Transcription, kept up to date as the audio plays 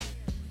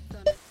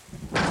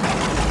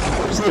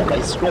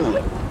Soca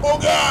Storm. Oh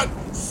God!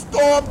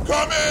 Storm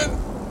coming!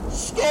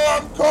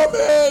 Storm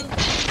coming!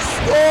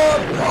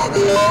 Storm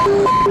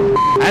coming!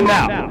 And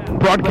now,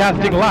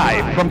 broadcasting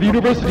live from the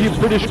University of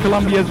British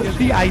Columbia's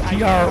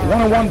CITR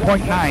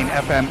 101.9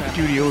 FM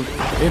studios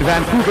in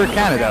Vancouver,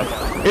 Canada,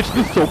 it's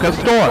the Soca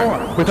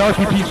Storm with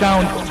RPP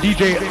Sound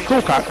DJ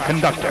Soca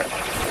Conductor.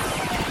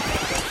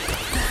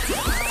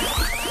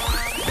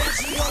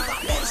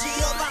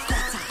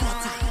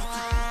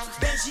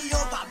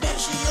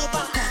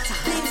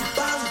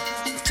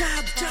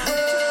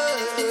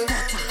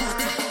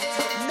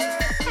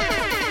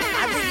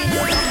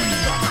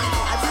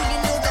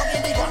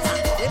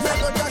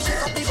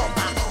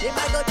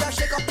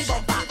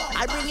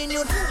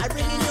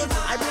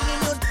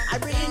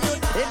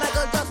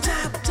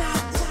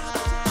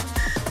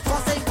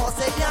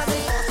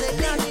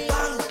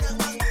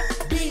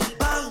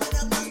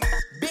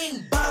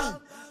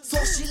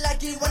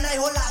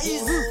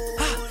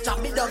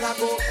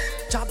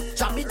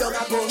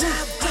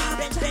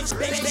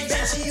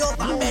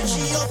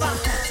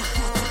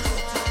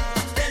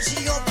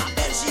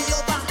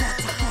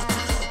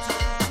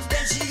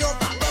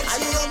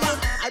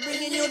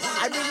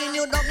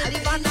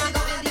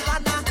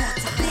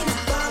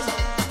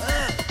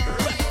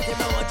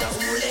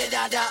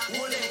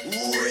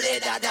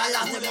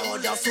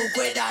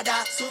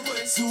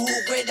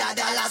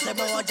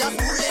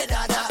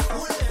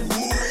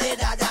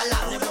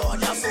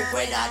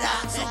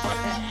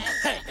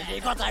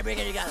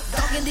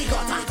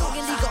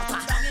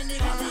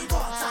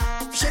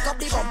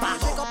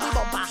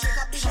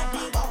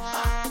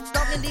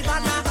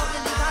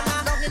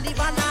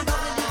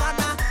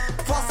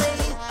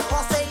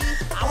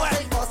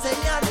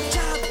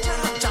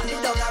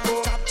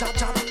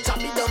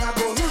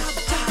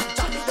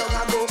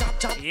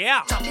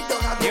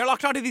 You're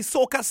locked onto the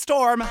Soca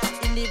Storm,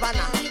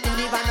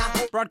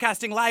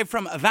 broadcasting live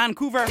from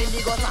Vancouver.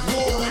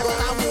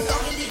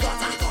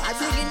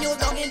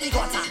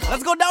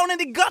 Let's go down in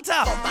the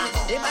gutter.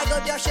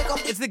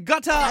 It's the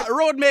Gutter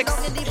Road Mix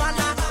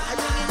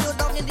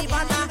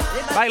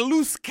by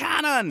Loose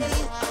Cannon,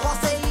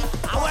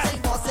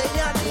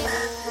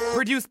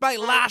 produced by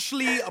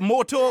Lashley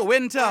Moto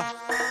Winter.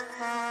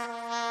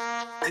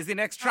 Is the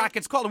next track.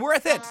 It's called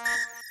Worth It.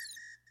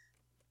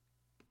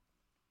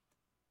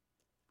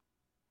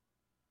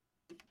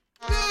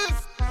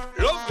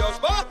 Love girls,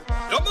 man.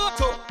 Your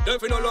motto.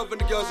 If you don't love the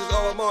girls is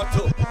our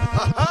motto. Let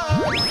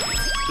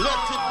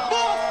it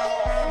go.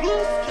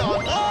 Loose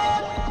cannon.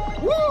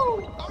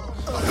 Woo.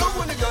 I love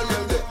when the girl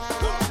them there.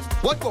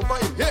 What come by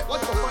him? Yeah.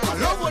 What come by him? I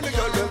love when the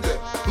girl them there.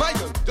 My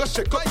girl, just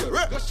shake up your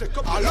just shake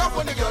up. I love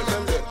when the girl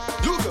them there.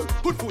 You girl,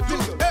 put foot in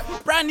girl.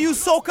 Brand new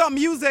soca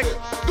music.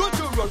 Don't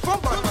you run from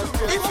back and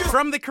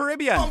from the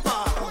Caribbean.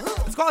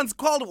 It's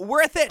called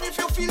Worth It. If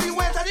you feel you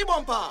went at the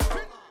bumper.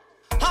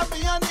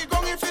 Happy on the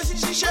ground if you see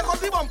she shake up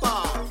the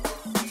bumper.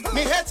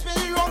 Me head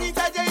spinning wrong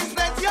inside there is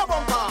plenty of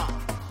bumper.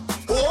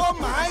 Oh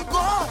my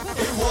God,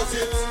 it was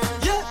it.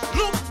 Yeah,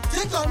 look,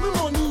 take all my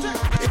money.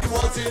 It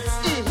was it.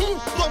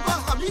 Bumper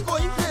have me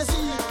going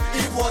crazy.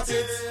 It was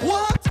it.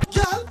 What?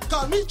 Girl,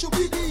 call me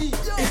Chubidi.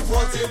 It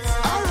was it.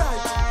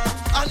 Alright,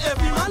 and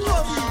every man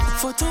love it.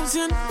 For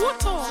thousand,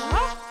 what all?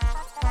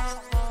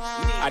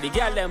 Are the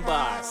girl them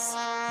boss?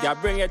 Yeah,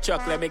 bring your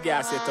truck, let me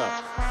gas it up.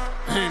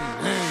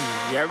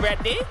 You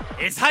ready?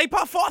 It's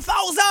Hyper 4000!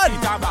 Sit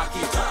and back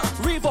it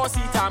up. Reverse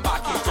it and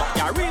back it up.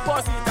 Yeah,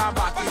 reverse it and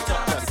back it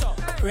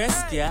up.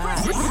 Rest, yeah.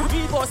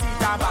 Reverse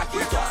it and back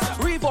it up.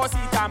 Reverse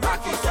it and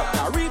back it up.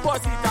 Yeah,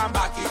 reverse it and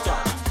back it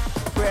up.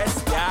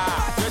 Press,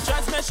 yeah. The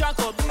transmission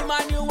could be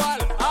manual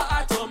or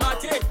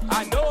automatic.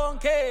 I don't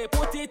care.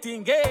 Put it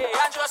in gear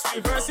and just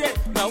reverse it.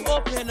 Now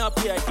open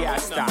up your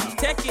gas tank.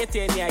 Take it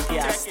in your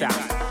gas tank.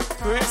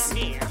 Press,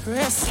 yeah.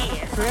 Reverse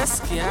it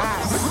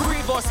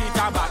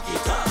and back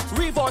it up.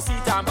 Reverse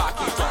it and back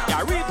it up.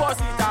 Yeah, reverse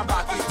it and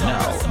back it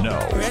up. No,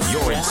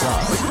 you're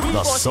inside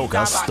the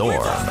Soca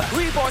Storm.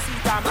 Reverse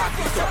it and back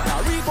it up.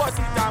 Now reverse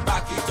it and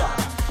back it up.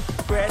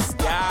 Press,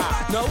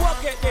 yeah. Now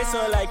walk it this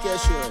so like you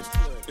should.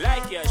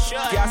 Like you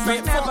should. Gas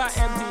tank never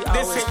empty.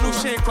 This ain't no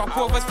shake up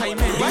over time.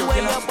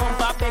 When you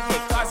bump up, they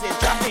get causing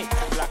traffic.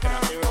 Blocking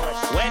up the road.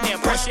 When you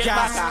push it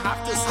back, I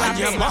have to stop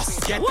it. You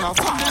must get off.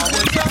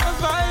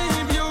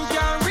 Vibe you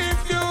can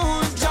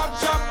refuse. Chop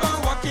and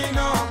walking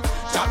up.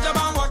 Chop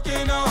and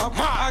walking up.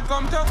 I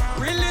come to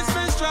release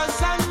my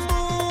stress and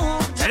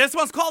move. And this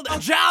one's called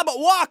Jab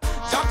Walk.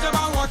 Chop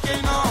and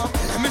walking up.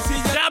 Let me see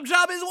you.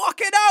 Jab is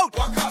walking out.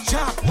 Walk up.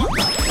 Chop.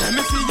 Let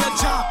me see you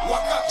chop.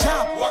 Walk up.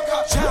 Chop.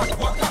 Chop.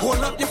 Hold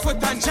up your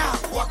foot and chop.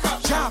 Walk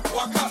up. Chop.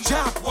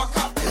 Chop.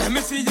 Let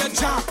me see you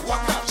chop.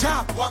 Walk up.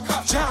 Chop.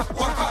 Chop.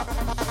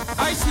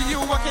 I see you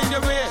walking the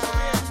way.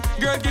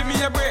 Girl, give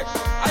me a break.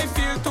 I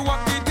feel to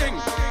walk the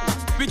thing.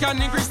 We can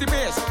increase the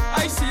pace.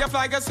 I see a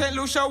flag at St.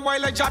 Lucia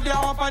while I jab you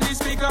up on the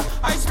speaker.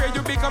 I swear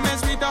you become a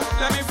sweeter.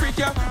 Let me freak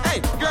you.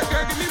 Hey, girl,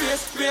 give me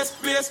bass.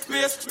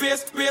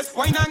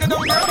 Why not get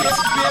down your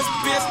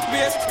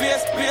bass?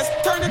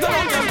 Turn it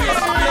on your bass.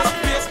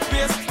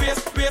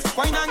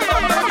 Why not get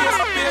down your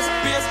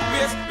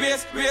bass?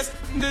 race.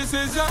 This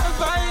is a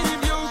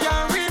vibe you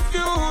can't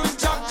refuse.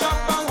 Chop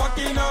and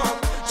walking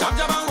up. Chop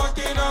and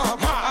walking up.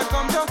 I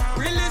come to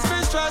release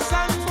my stress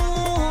and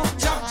move.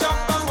 Chop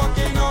and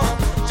walking up.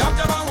 Chop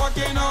and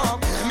walking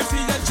up. Let me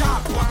see your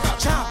chop.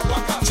 Chop.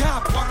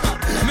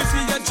 Let me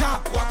see your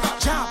chop.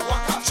 Chop.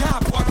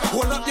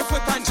 Hold up your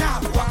foot and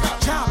chop.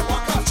 Chop.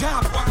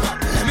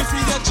 Let me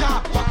see your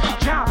chop.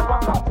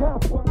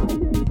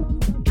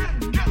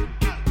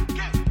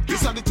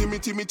 This are the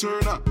Timmy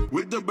Turner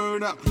with the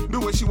burner. The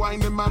way she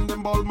wind them and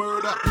them ball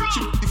murder. She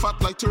the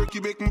fat like turkey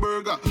bacon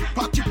burger.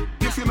 Pat you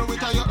if you know it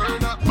how you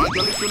earn her. My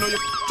girl if you know you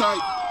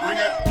tight. Ring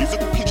it. Use a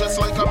cookie just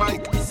like a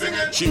mic. Sing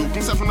it. She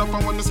opens 7 up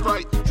and want the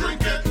Sprite.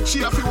 Drink it. She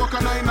have to walk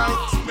a 9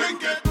 nights.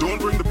 Drink it. Don't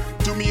bring the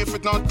to me if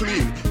it's not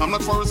clean. I'm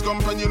not Forrest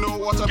Gump and you know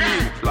what I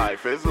mean.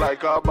 Life is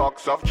like a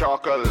box of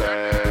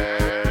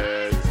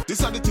chocolates.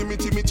 This are the Timmy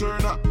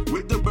Turner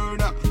with the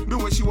burner. The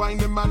way she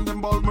wind them and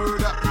them ball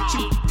murder.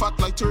 She fat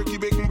like turkey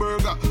bacon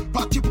burger.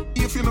 Pat you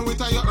if you know it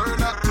how you earn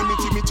her.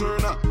 Timmy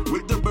Turner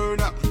with the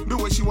burner. The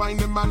way she wind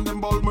them and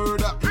them ball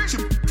murder. She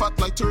fat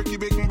like turkey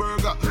bacon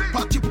burger.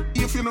 Pat you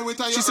if you know it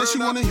how you earn her. She said she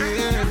wanna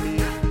hear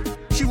me.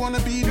 She wanna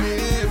be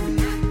near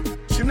me.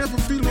 She never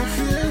feel no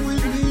fear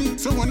with me.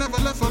 So I never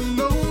left her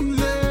lonely.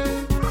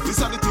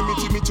 This are the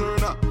Timmy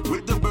Turner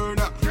with the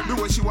burner. The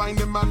way she wind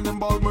them and them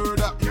ball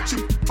murder. She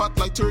fat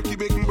like turkey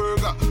bacon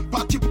burger.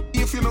 Pat you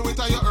if you know it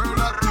how you earn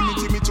her.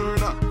 Timmy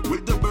Turner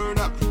with the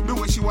burner. The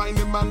way she wind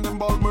them and them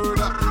ball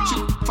murder. She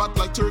fat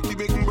like turkey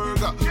bacon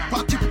burger.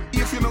 Pat you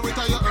if you know it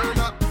how you earn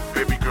her.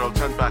 Baby girl,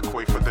 turn back,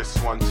 wait for this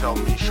one. Tell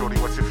me, shorty,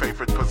 what's your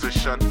favorite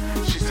position?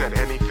 She said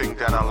anything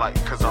that I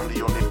like, cause I'm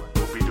the only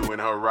who'll be doing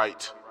her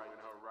right.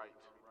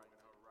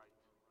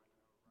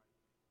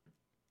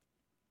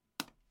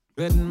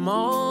 Good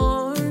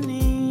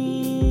morning.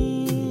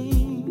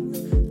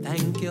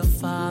 Thank you,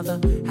 Father.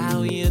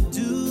 How you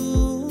doing?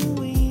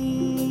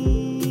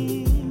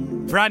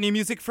 Brand new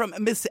music from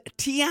Miss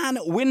Tian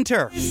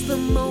Winter.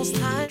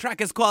 The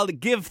track is called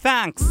Give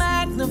Thanks.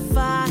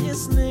 Magnify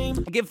his name.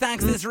 Give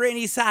thanks this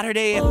rainy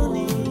Saturday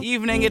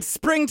evening. It's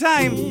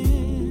springtime.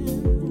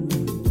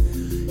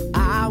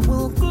 I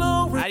will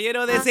glorify. And you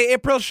know they say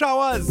April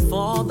showers.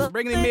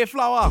 Bring the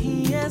Mayflower.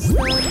 He has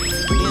done in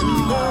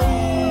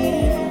the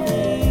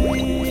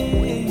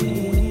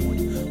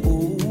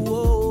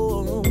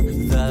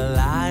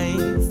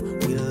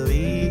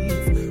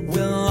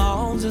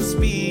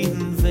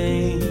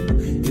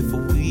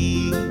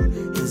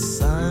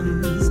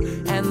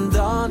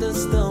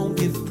don't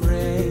give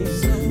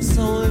praise.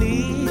 So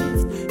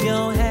lift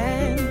your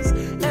hands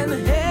and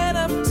head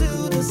up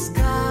to the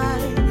sky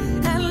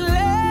and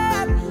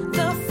let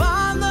the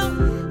Father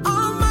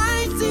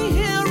Almighty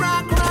hear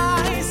our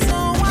cry. So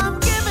I'm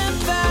giving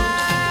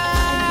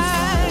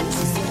thanks,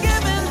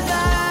 giving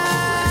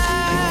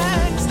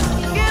thanks,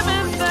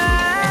 giving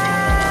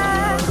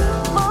thanks.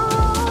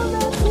 All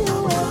that you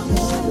have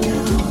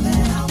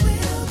done.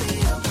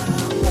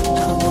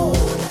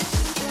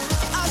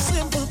 A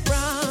simple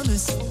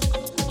promise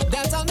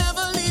that I'll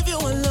never leave you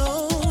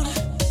alone.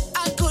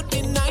 I could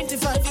be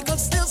 95, you could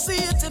still see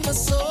it in my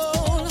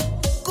soul.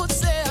 Could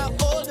say I'm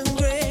old and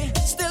gray,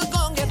 still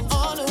gon' get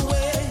on the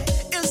way.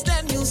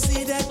 Instead you'll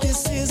see that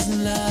this is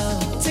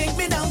love. Take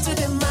me down to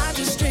the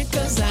magistrate,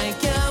 cause I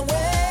can't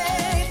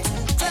wait.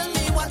 Tell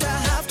me what I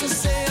have to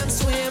say and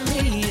sway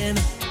me in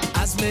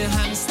as my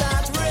hands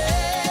start rain.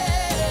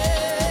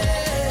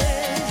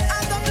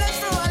 And I'm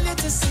blessed for all you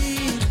to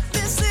see.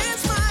 This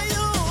is my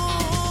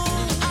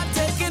own. I'm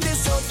taking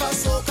this out for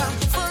soca,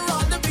 for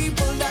all the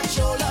people that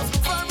show love,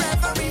 for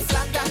every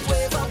flag that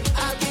wave up.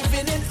 I'm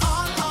giving it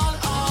all.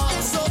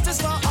 This out is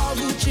for all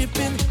who chip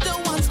in, the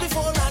ones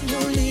before and who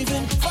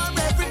leaving, for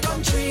every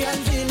country and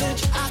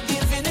village. I'm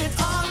giving it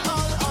all.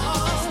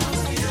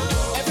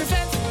 Every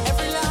fence,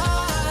 every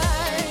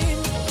line,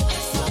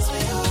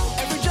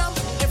 every jump,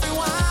 every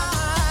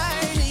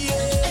wine,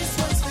 yeah.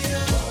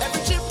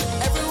 Every chip,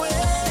 every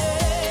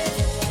wave,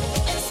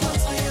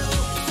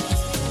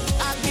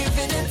 I'm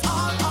giving it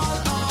all.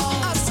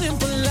 A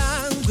simple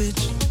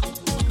language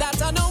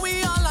that I know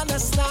we all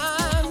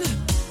understand.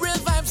 Real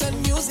vibes and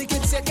music,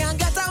 it's you can't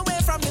get away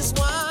from this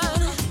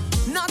one.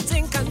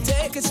 Nothing can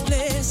take its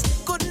place,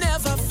 could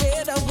never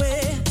fade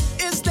away.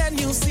 Instead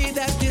you see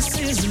that this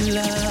is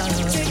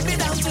love. Take me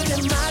down to the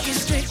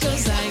magistrate,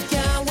 cause I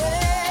can't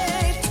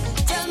wait.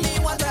 Tell me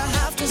what I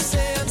have to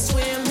say and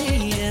sway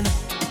me in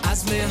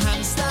as my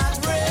hands start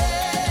rain.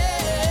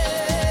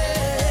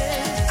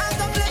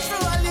 And I'm blessed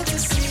for all you to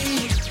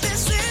see.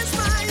 This is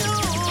my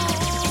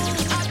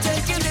own. I'm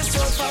taking this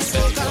out for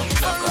soca,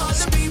 for all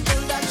the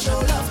people that show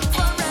love,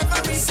 for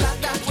every flag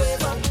that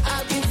wave up.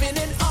 I'm giving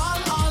it all.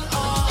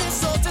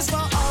 This out is for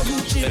all who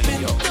chip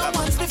in, the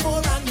ones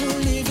before and who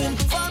leaving,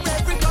 for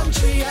every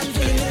country and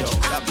village.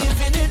 I'm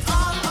giving it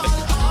all.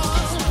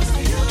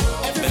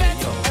 Every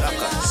fence, every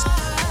line.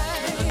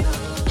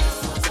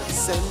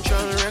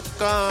 Central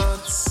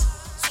Records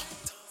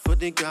for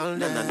the girl,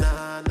 na.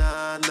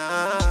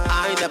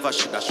 I never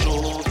should have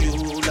showed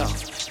you love.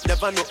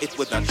 Never know it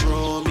would have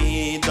thrown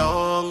me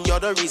down. You're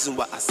the reason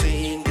why I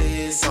sing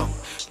this song.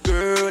 Girl,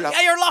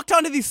 Yeah, you're locked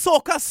onto the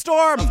Soca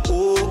Storm.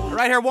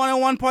 Right here,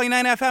 101.9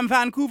 FM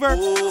Vancouver,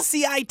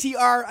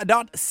 CITR.ca.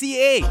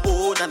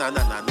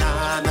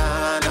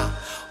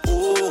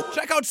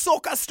 Check out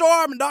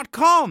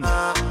SocaStorm.com.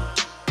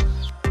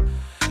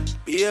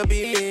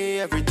 Baby,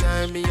 every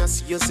time me I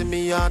see you, see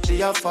me out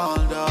there fall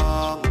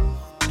down.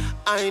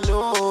 I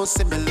know,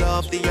 say me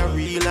love the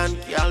real and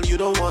girl, you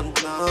don't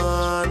want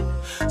none.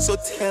 So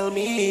tell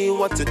me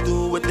what to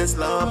do with this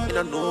love, and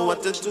I know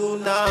what to do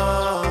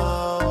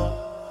now.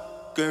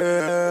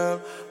 Girl,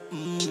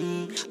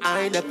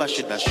 I never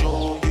should have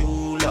shown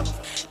you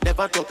love.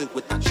 Never thought it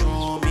would have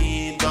shown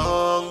me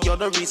down. You're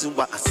the reason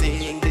why I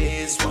sing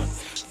this one.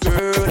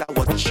 Girl, I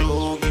want to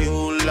show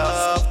you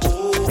love.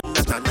 Oh,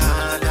 na na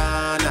na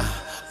na na.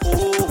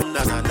 Oh,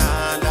 na na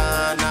na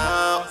na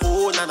na.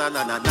 Oh, na na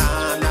na na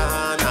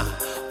na na.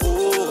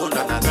 Oh,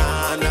 na na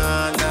na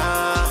na na.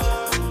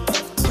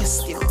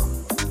 Question.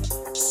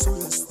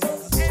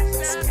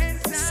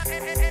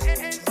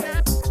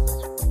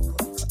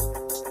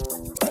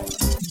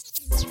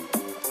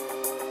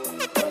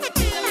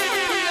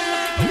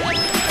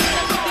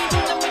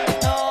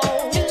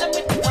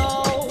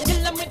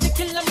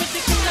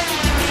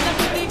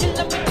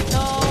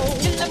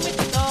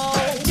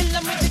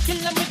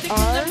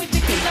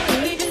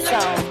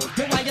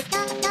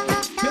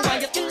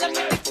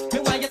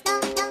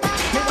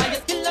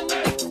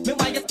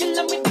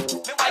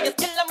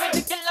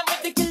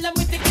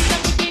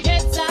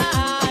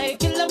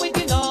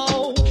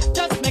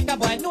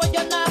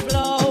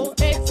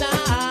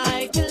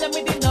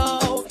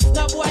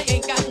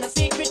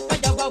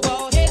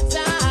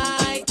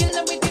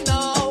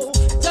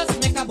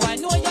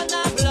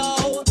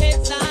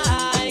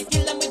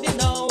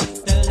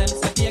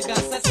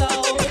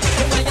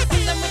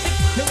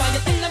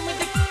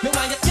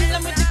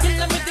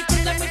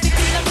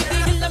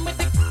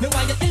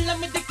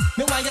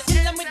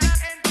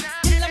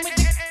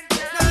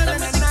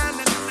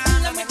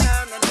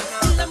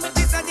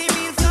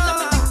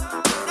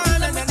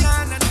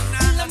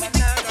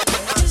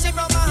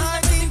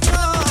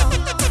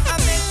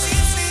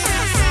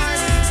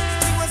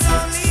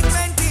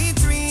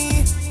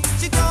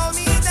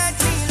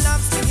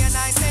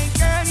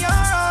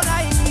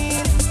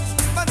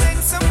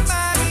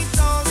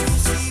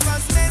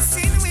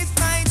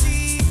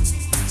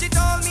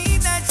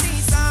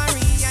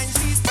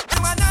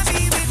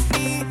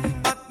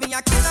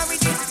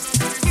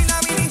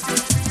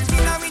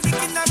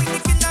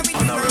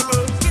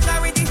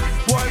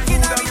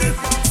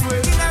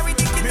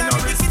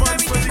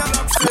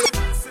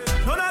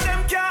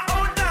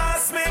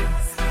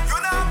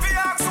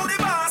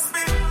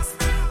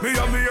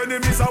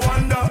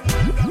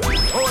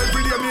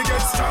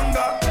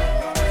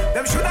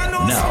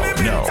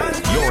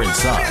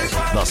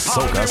 The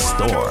Soca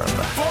Storm.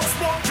 Fuck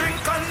smoke,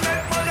 drink and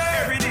make money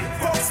every day.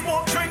 Fuck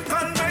smoke, drink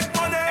and make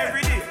money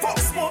every day. Fuck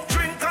smoke,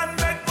 drink and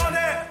make money.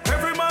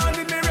 Every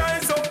morning me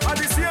rise up at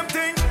the same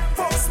thing.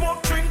 Fuck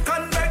smoke, drink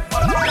and make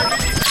money every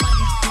day.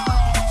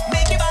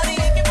 Make your body,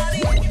 make your body,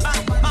 make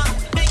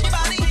your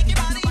body, make your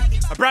body.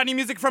 A brand new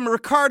music from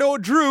Ricardo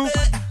Drew.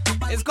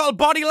 It's called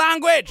Body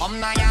Language.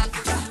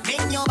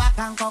 Bring your back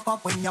and cock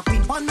up when you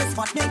creep on the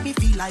spot. Make me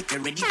feel like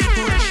you're ready to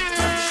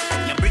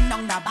touch. You bring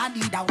down the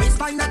body, the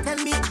waistline, and tell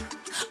me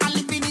I'll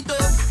live in it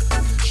up.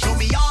 Show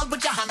me all,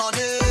 put your hand on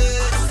it.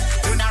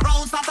 Turn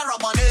around, start to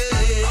rub on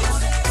it.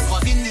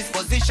 Cause in this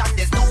position,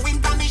 there's no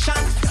intermission.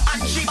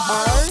 And she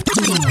balls.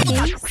 There's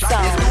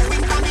no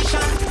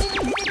intermission. Make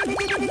your body,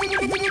 make your body,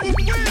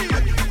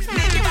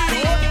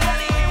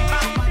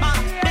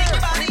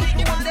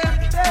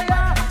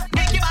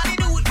 make your body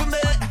do it for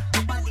me.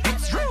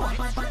 It's true.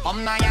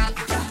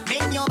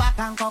 Bring your back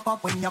and cock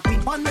up when you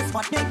creep on the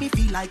spot. Make me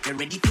feel like you're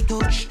ready to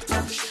touch.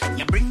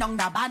 You bring down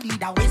the body,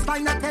 the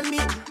waistline, and tell me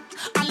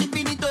I'll live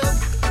in it up.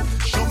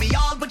 Show me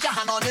all, put your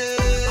hand on it.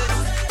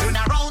 Turn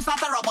around, start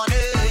to rub on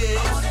it.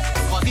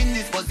 Cause in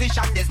this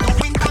position, there's no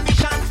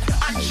intermission.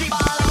 And she ball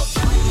out.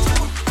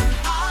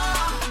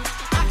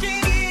 I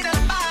can't get a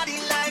body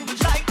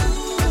language like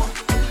ooh.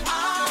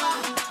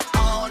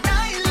 All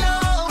night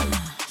long.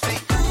 Say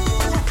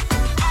ooh.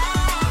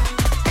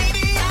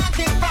 Baby, I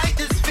can fight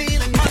this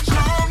feeling much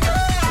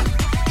longer.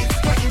 It's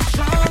getting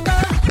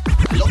stronger.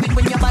 Love it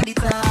when your body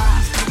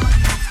talks.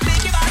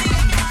 Make your body,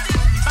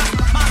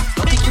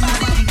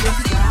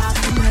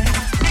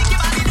 make your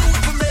body do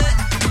it for me.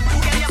 Who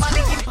get your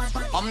body?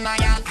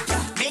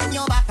 Bring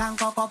your back and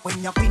cock up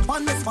when you creep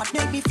on the spot.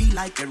 Make me feel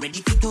like you're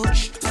ready to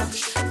touch.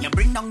 You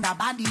bring down the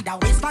body, the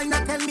waistline,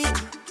 and tell me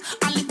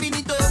I'll live in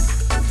it up.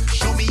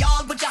 Show me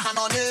all, put your hand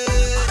on it.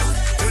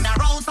 Turn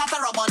around, start to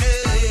rub on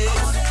it.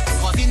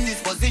 Cause in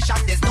this position,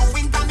 there's no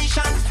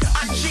intermission.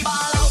 And she ball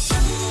out.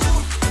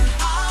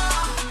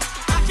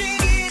 I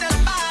can't get a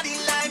body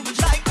language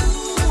like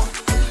ooh.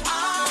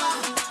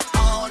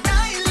 All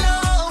night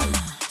long.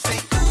 Say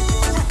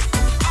ooh.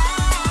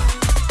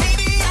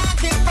 Baby, I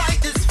can fight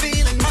this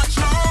feeling much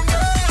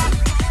longer.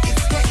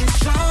 It's getting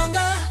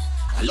stronger.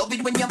 I love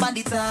it when your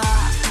body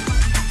talks.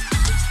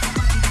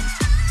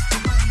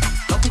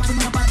 Love it when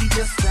your body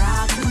just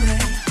talks to me.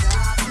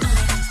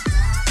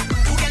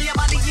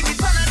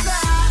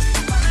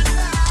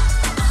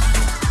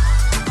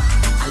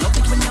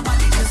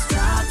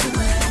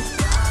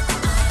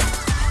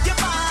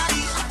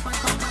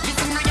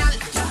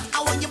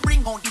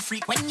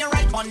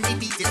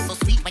 beat is so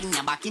sweet when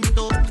you're back in it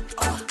up.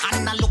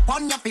 And I look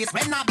on your face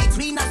when I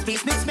between us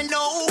space makes me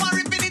know.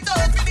 Worry, fill it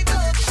up, fill it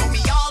up. Show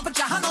me all, put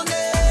your hand on it.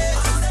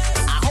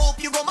 I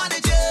hope you go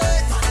manage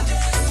it.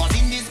 Cause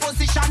in this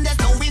position there's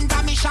no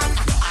intermission.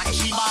 And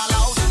she ball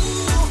out.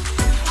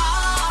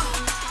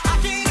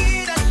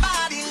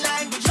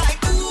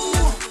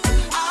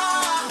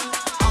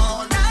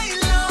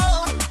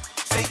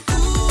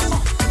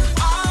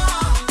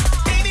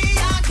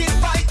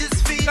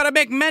 Gotta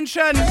make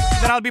mention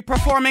that I'll be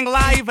performing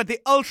live at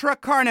the Ultra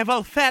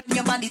Carnival Fête.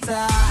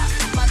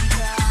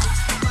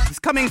 It's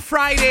coming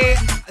Friday,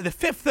 the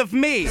 5th of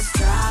May,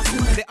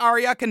 at the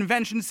Aria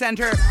Convention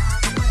Center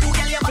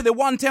for the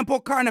One Tempo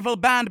Carnival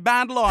Band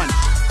launch,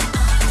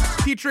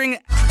 featuring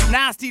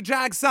Nasty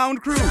Jag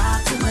Sound Crew,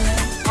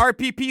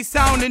 RPP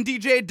Sound and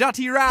DJ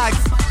Dutty Rags.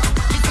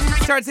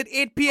 Starts at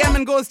 8 p.m.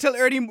 and goes till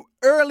early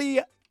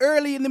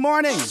in the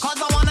morning.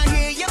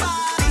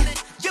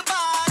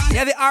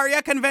 Yeah, the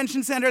Aria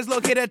Convention Center is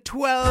located at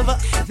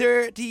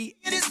 1230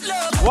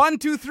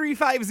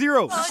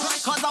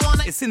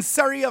 12350. It's in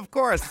Surrey, of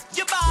course,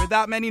 with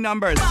that many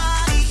numbers.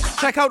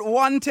 Check out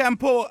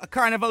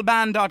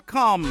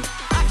onetempocarnivalband.com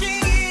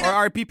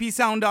or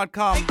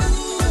rppsound.com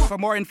for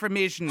more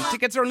information.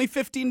 Tickets are only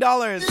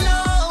 $15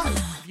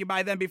 if you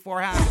buy them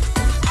beforehand.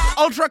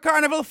 Ultra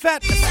Carnival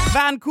Fête,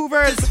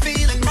 Vancouver's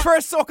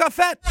first Soca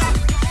Fête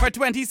for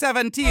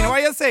 2017.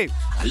 What you say?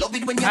 And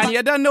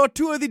you don't know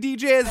two of the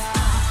DJs.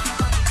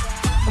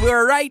 We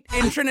were right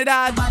in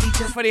Trinidad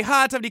for the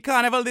heart of the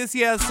carnival this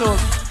year, so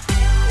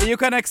you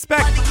can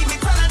expect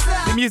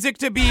the music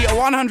to be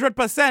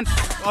 100%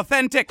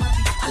 authentic,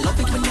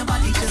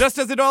 just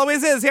as it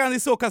always is here on the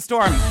Soca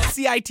Storm.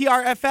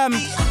 CITR FM,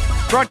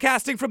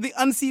 broadcasting from the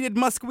unceded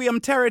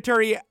Musqueam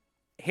territory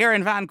here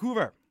in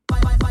Vancouver.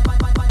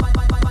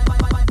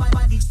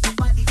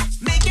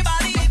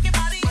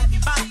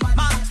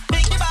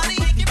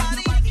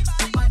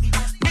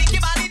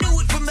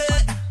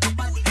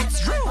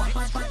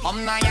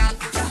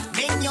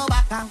 Bend your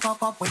back and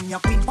cock up when you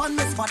pin on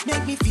the spot.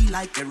 Make me feel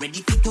like you're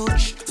ready to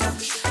touch.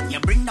 You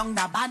bring down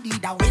the body,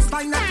 the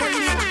waistline,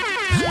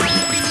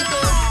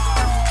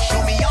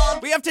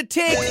 We have to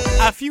take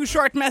a few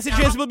short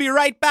messages. We'll be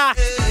right back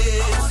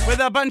with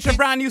a bunch of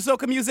brand new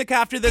soca music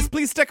after this.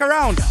 Please stick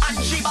around.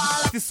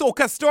 The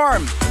Soca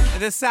Storm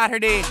this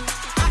Saturday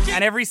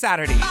and every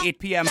Saturday, 8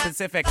 p.m.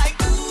 Pacific.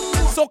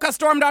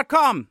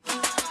 SocaStorm.com.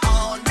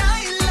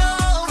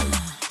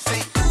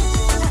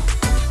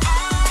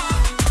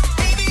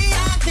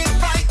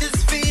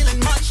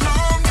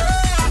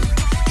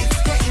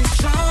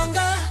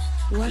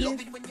 What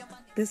if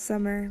this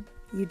summer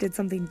you did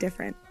something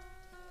different?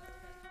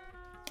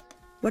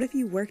 What if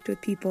you worked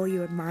with people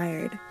you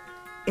admired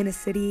in a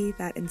city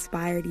that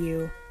inspired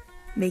you,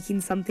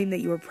 making something that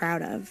you were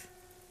proud of?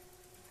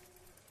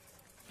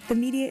 The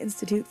Media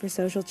Institute for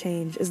Social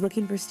Change is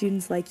looking for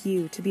students like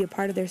you to be a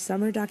part of their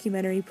summer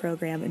documentary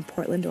program in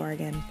Portland,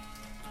 Oregon.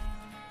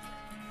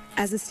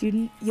 As a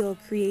student, you'll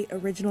create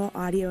original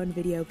audio and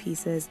video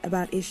pieces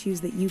about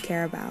issues that you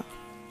care about.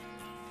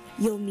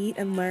 You'll meet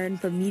and learn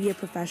from media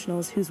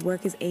professionals whose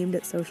work is aimed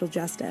at social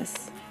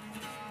justice.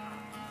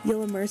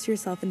 You'll immerse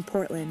yourself in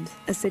Portland,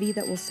 a city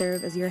that will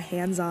serve as your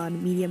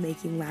hands-on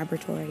media-making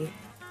laboratory.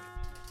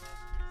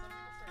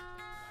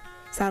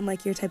 Sound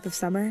like your type of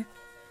summer?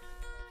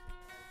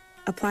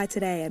 Apply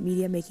today at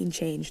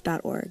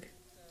MediaMakingChange.org.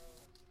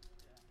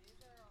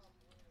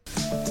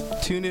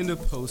 Tune into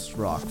Post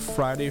Rock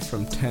Friday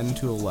from 10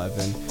 to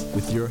 11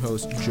 with your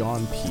host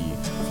John P.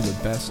 for the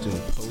best in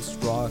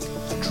post rock,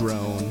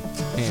 drone,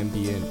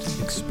 ambient,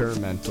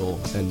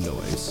 experimental, and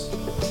noise.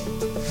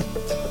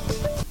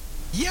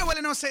 Yeah, well,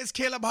 you know, say it's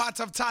Caleb Hart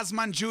of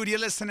Tasman Jude. You're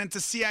listening to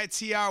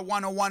CITR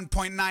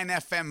 101.9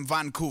 FM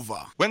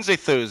Vancouver. Wednesday,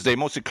 Thursday,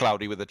 mostly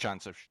cloudy with a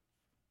chance of...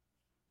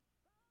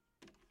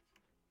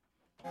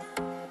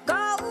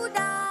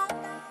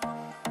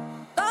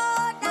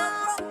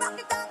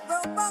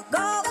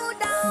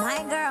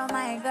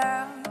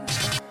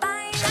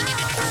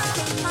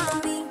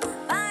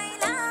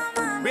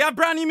 We have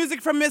brand new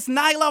music from Miss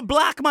Nyla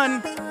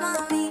Blackman.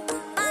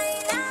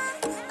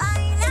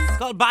 It's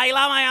called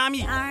Baila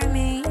Miami.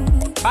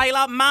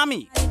 Baila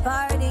Mami.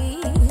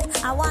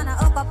 I wanna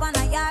hook up on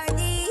a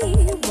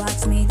yardie.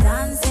 Watch me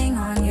dancing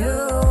on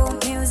you.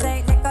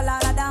 Music like a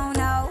lot of down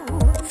now.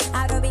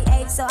 I do be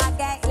 8 so I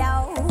get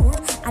low.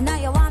 I know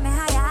you want me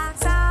how you act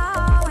so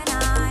when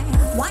I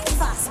wine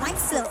fast, wine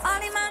slow. All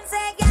the man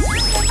say, yeah,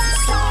 give my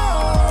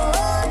soul.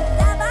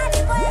 La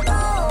body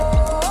fuego.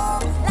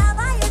 Love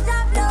how you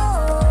drop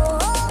low.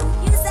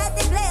 You set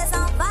the place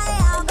on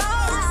fire. Go,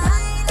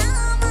 baila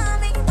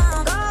mami, go,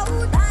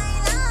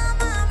 baila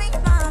mami, go,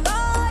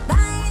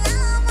 baila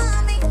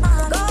mami, go,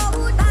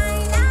 baila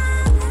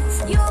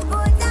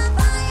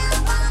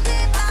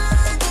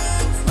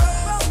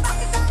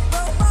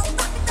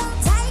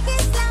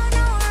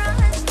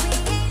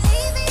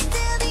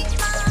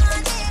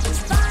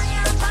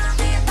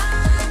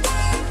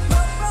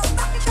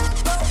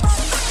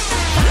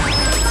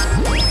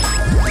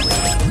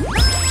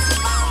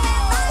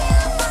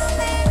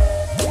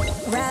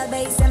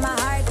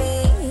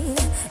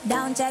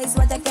is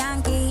what I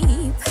can't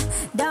keep.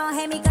 Don't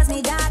hate me cause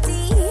me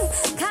dirty.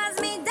 Cause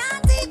me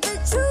dirty for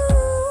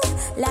true.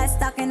 Less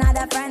talking at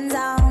the friend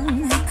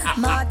zone.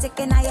 More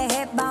ticking at your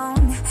hip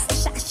bone.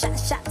 Shot, shot,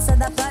 shot, so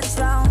the blood's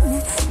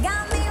thrown.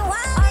 Got me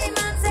wild. All the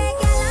man say,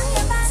 girl, I'm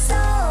your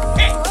paso.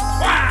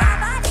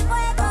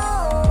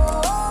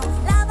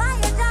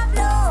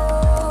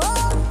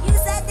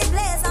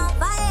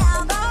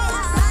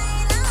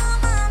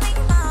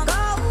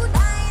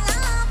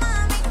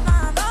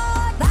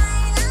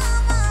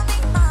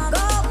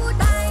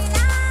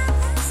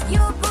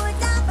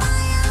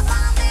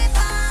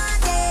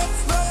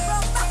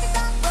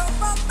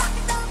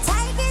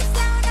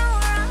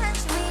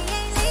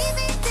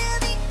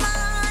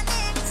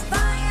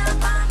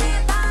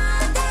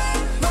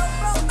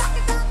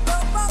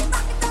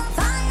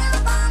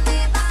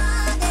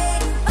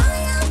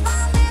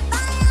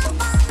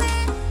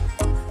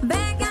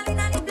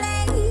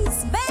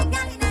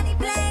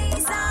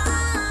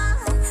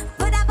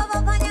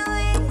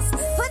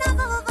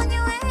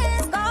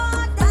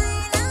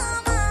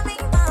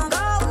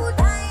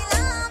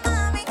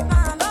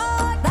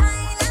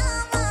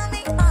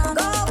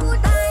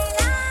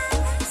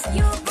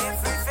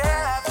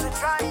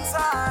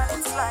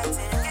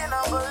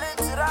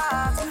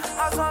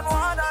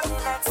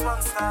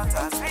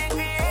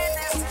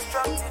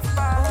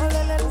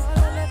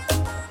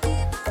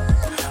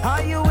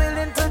 Are you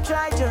willing to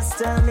try? Just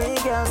tell me,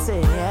 girl,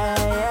 say yeah,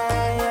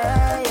 yeah,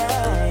 yeah,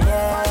 yeah,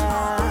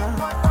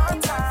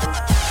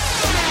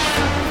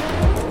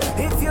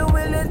 yeah. If you're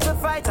willing to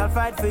fight, I'll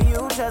fight for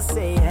you. Just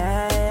say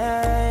yeah,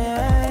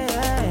 yeah,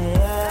 yeah,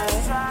 yeah,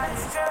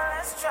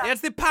 yeah.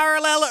 It's the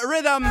parallel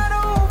rhythm.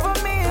 Over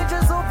me,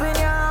 just open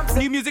your arms.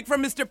 New music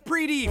from Mr.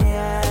 Preety. Yeah,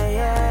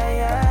 yeah,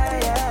 yeah,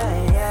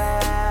 yeah,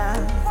 yeah.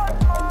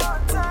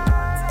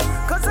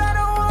 Cause I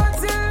don't want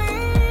to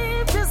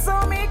leave, just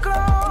hold me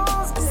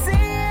close. See,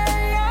 yeah.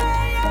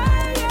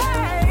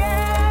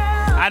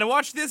 And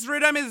watch, this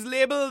rhythm is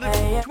labeled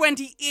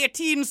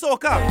 2018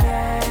 soca.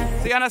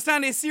 So you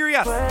understand it's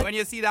serious when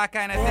you see that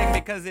kind of thing,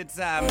 because it's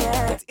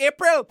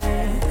April.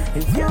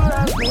 If you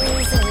love me,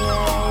 say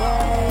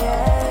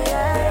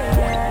yeah.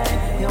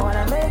 You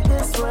wanna make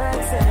this work,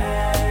 say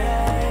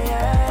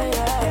yeah.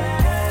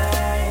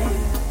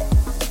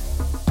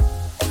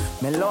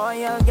 Me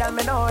loyal, girl,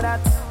 me know that.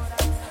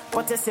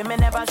 But you see me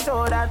never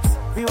show that.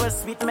 We were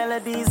sweet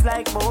melodies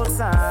like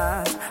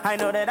Mozart. I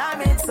know that I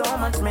made so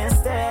much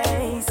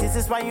mistakes. This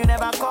is why you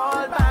never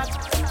call back.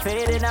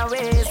 Fading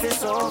away,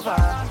 it's over.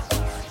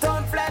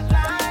 Don't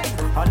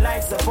flatline. On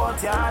life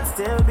support, your heart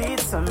still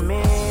beats for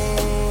me.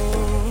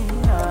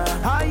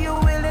 Are you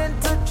willing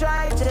to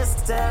try?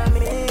 Just tell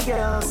me,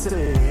 girl,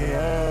 say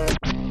yeah.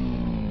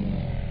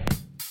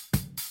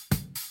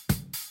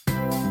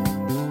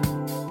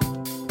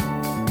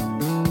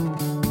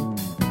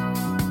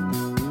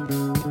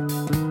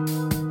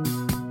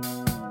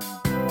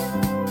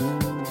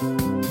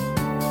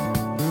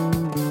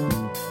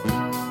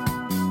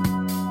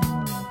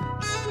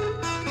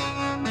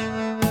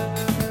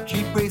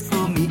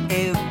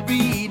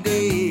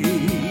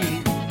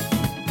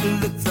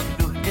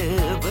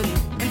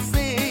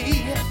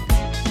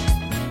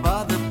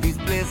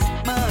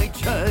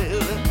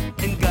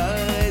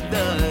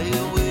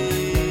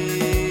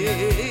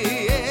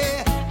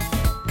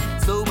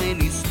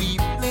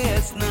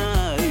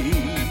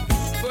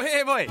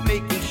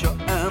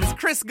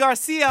 Chris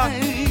Garcia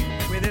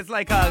with his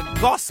like a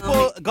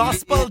gospel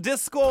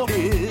disco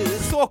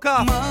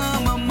soca.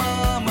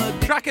 Mama.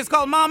 Track is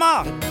called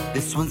Mama.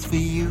 This one's for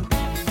you.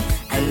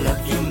 I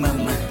love you,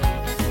 Mama.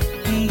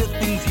 The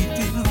things you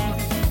do.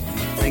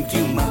 Thank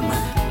you, Mama.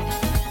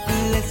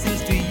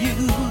 Blessings to you.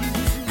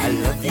 I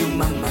love you,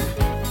 Mama.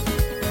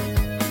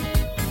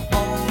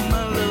 All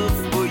my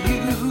love for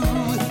you.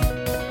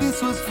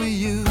 This was for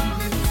you.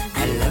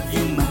 I love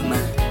you, Mama.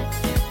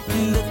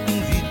 The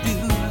things you do.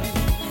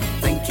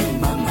 Thank you,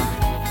 Mama.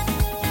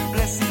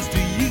 Blessings to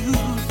you.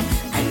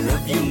 I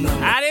love you,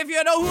 Mama. And if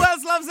you know who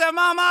else loves their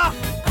mama,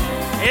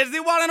 it's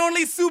the one and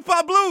only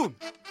Super Blue.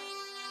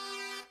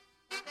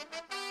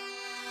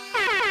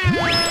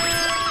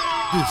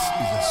 This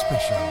is a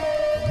special.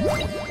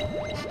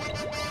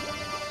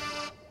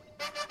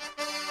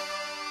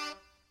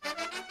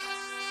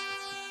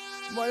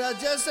 Moya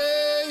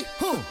Jesse.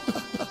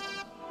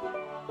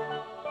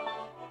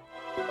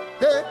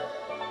 Hey.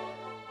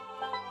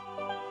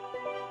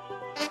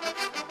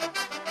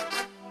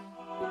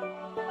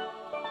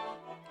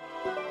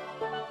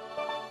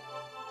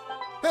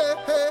 Hey,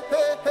 hey,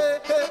 hey, hey,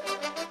 hey.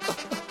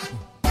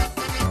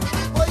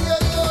 Oi,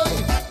 oi, oi.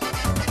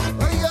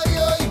 Oi, oi,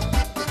 oi.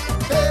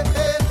 Hey,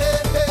 hey, hey,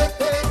 hey,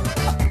 hey.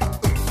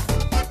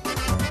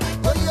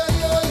 Oi, oi,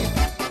 oi.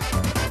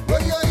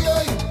 Oi, oi,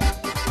 oi.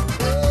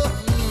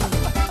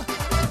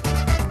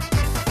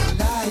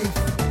 Life,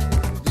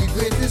 the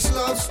greatest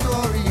love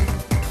story.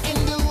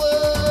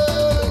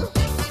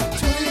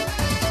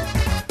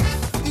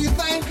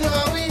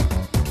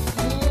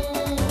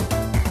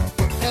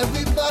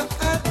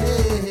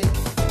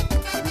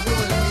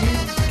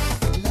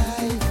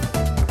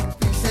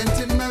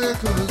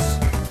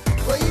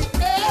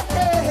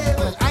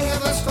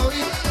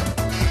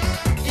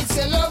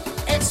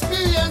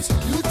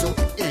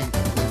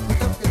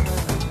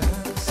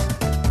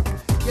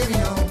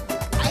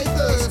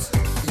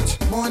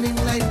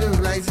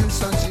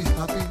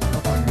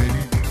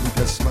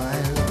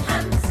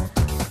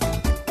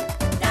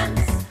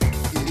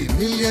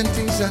 million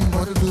things and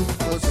more to do,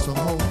 but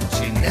somehow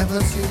she never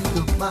said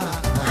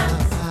goodbye.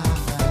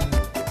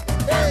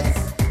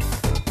 Yes,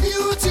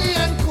 beauty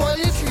and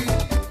quality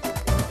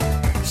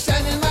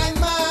shining my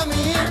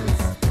mommy,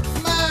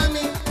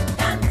 mommy.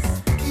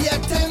 Your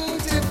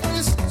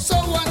attentiveness so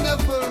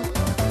wonderful.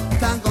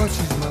 Thank God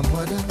she's my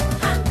mother.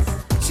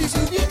 She's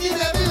unique in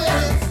every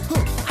way.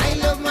 I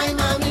love my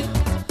mommy.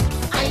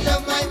 I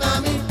love my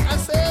mommy. I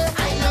say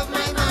I love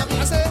my mommy.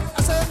 I say I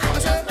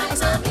love my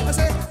mommy.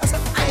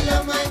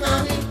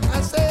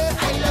 I say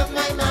I love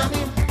my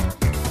mommy.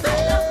 I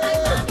love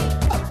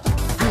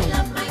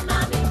my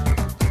mommy.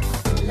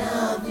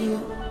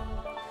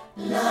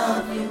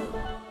 Love you,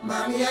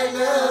 mommy. I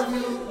love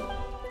you.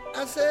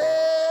 I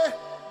say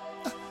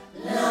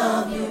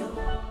love you,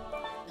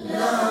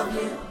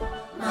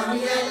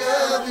 mommy. I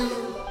love you.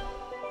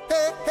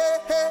 Hey, hey,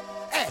 hey,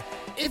 hey.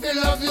 If you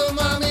love your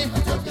mommy,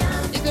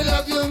 if you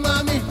love your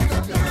mommy,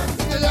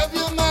 if you love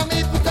your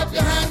mommy, put up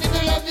your hand. If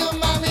you love your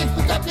mommy,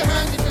 put up your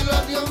hand. If you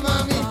love your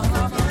mommy,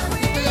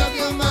 if you love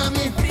your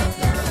mommy,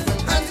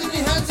 hands in the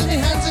hands in the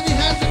hands in the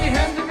hands in the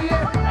hands in the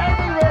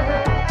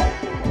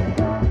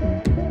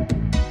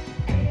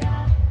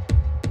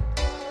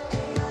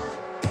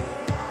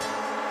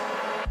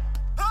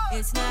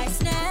It's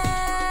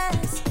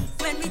niceness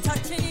when we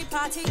touch any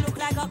party, look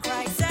like a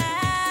crisis.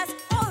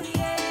 Oh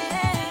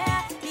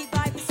yeah, the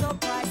vibe is so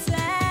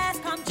priceless.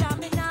 Come jam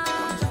me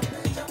now,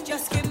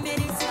 just give me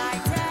the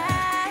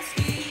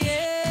slightest.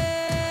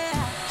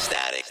 Yeah,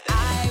 Static.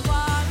 I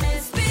want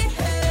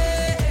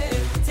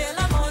misbehave till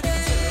I'm on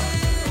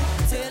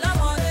it, till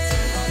I'm on it.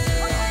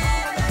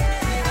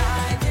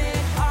 I did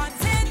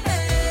haunting me,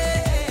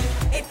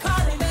 it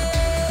calling me,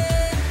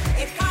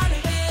 it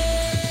calling me.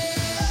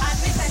 And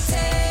me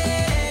sweaty,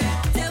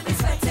 till me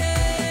sweaty,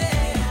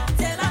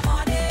 till I'm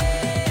on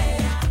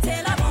it,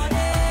 till I'm on it.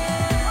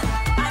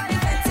 And me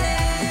sweaty,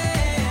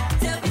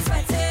 till me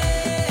sweaty,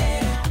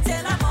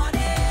 till I'm on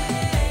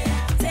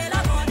it, till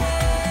I'm on it.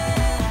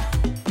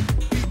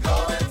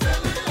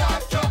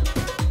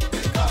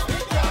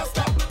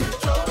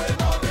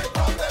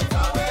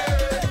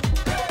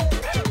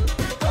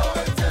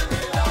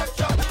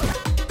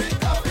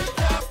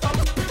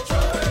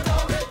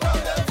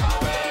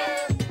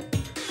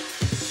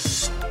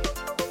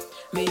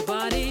 Me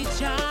body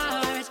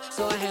charged,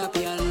 so help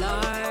you,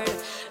 Lord.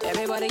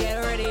 Everybody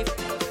get ready.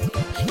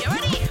 You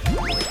ready?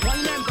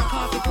 Wine and broke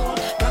off the pole,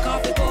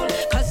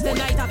 cause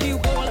tonight I feel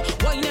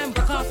bold. Wine and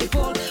broke off the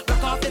pole,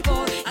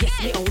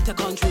 yes, me out of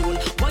control.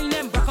 Wine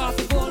and broke off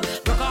the pole,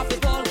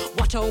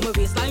 watch how my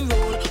waistline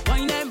roll.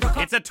 Wine and broke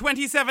off. It's a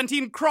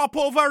 2017 crop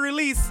over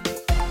release.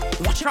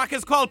 The track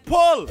is called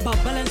Pull.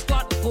 Bubble and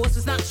squat, post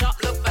a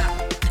snapshot, look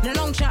back. The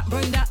long chat,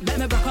 bring that, make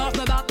me broke off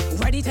my back.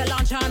 Ready to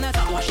launch on it,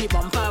 wash it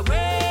bumper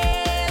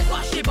waist,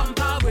 wash it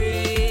bumper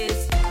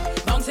waist.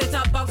 Bounce it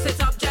up,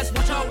 just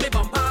watch how the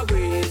bumper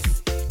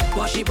waist.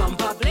 Wash it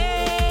bumper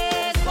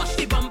blaze, wash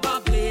the bumper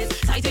blaze.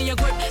 Tighten your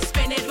grip,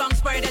 spin it long,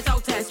 spread it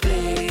out and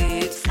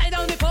split. Slide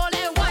down the pole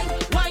and wine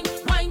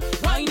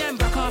and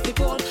broke off the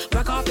pole,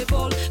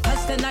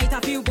 cause tonight I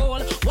feel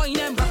bold. Wine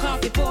and broke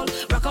off the pole,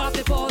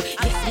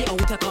 yes, me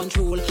out of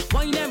control.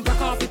 Wine and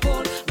broke off the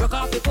pole,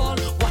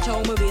 watch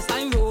how my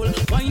waistline roll.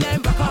 Wine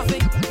and broke off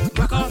it.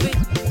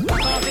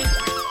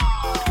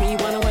 Me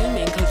wanna wine,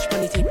 man, clutch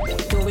pon the tip.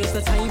 Don't waste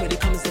the time when it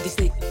comes to the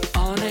stick.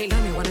 All night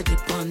long, me wanna dip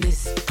on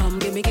this. Come,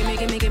 gimme.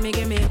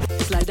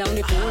 Slide down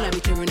the pole, and me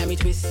turn and me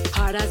twist.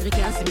 Hard as me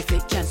can, see me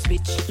flick, can't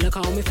switch. Look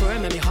how me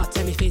firm and me hot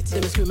and me fit.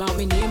 Them scream out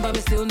me name, but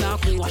me still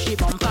not quit. Wash it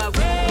bumper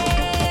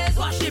waist,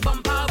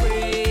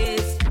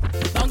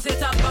 bounce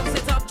it up,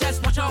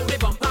 just watch how the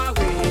bumper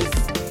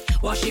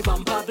waist. Wash it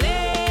bumper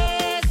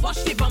blaze,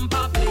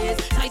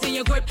 tighten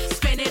your grip,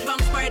 spin it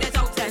round, spread it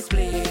out and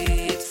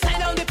split. Slide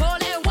down the pole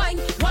and wine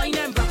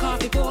and broke off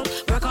the pole,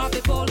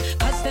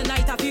 cause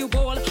tonight I feel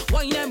bold.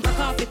 Wine and broke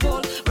off the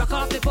pole,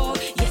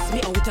 yes,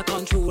 me out of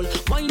control.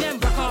 Wine and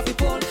broke off the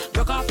pole,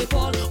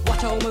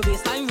 watch how my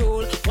waistline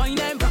roll. Wine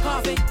and broke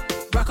off it,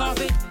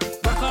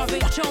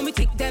 watch how me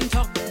tick them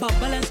talk,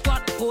 bubble and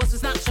squat, post a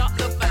snapshot,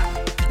 look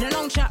back. The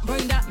long chat,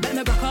 bring that, make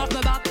me broke off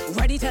my back.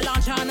 Ready to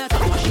launch on it,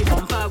 wash it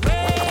bumper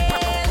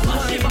waist,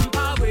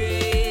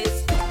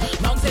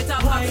 bounce it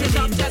up,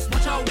 just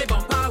watch how the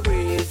bumper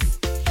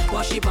waist.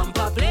 Wash it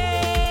bumper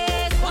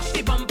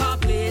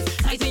blaze,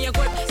 tighten your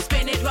grip,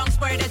 spin it round,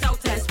 spread it out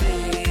and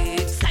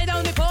split. Slide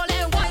down the pole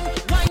and wine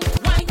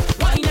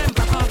and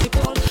broke off the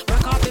pole,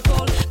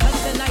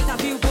 cause tonight I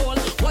feel bold.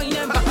 Wine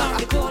and broke off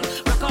the pole,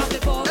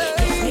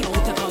 yes, me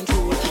out of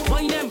control.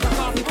 Wine and broke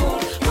off the pole,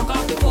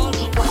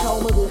 watch how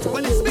my waistline roll.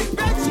 Well, it's Big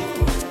Betty.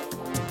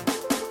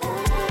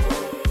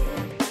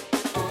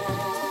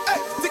 Hey,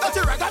 take out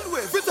your rag and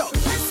wave it up.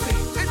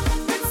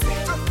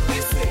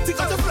 Take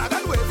out your flag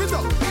and wave it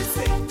up.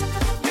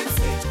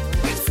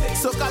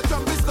 So called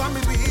Trump is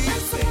coming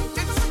with.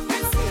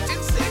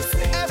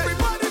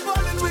 Everybody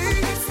falling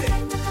with.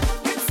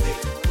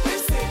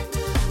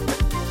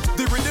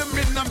 The rhythm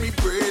in my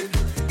brain,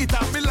 it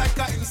have me like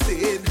a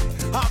insane.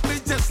 Have me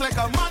just like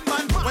a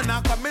madman when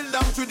I coming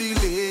down to the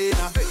lane.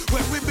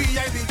 When we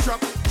behind the truck,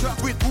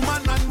 with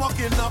woman and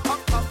walking up,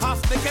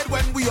 half naked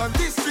when we on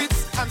these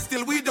streets, and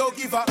still we don't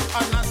give up.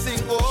 And I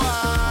sing, oh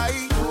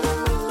I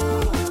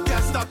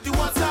can't stop the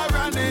water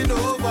running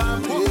over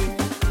me,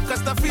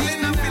 'cause the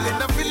feeling I'm feeling,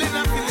 the feeling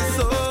I'm feeling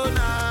so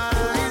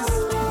nice.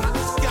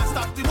 Can't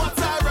stop the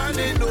water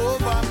running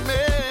over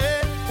me.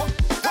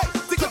 Hey,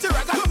 take out your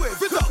rag and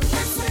wave it up.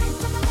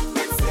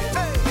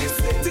 Hey,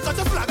 take out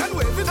your flag and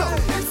wave it up.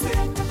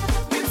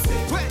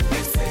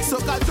 So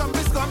God drum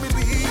is coming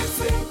with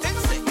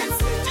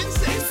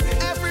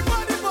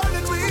everybody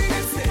falling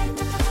with it.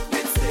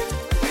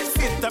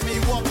 Me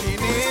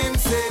walking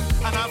insane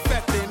and I'm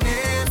fetting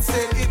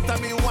insane. It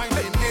me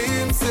winding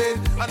insane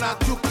and I'm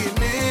juking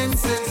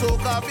insane. So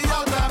God be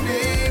out of me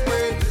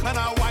brain and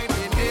I'm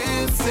winding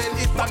insane.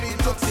 It me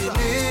juking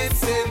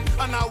insane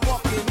and I'm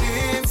walking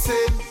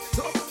insane.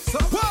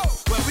 Whoa!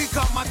 When we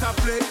come at a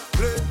play,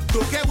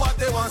 don't care what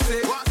they want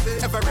say.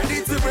 Ever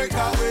ready to break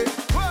away?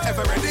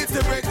 Ever ready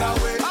to break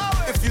away?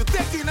 If you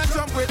take in a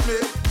jump with me,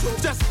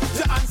 just put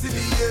your hands in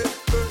the air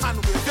and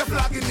wave your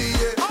flag in the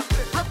air.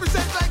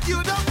 Represent like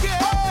you don't care.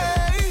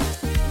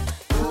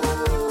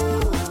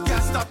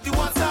 Can't stop the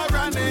water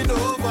running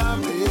over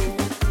me,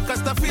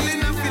 'cause the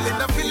feeling I'm feeling,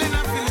 the feeling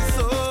I'm feeling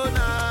so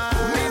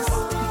nice.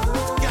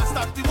 Can't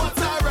stop the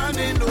water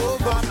running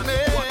over me.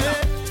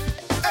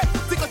 Hey,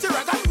 take out your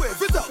rag and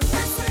wave it up.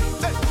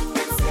 Hey,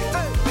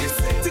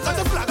 take out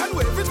your flag and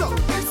wave it up.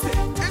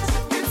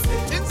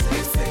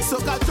 So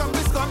God drum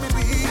is coming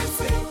with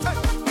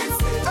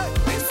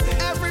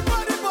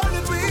everybody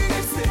falling with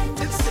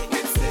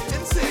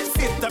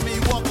it me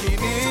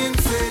walking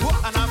insane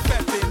and I'm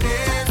fetting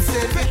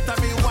insane. It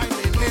me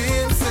winding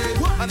insane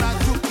and I'm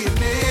juking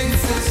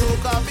insane. So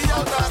God be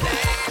out of me.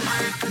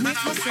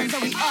 Makes no sense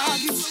that we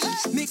argue.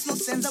 Makes no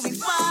sense that we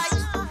fight.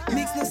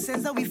 Makes no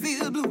sense that we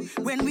feel blue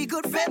when we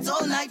good friends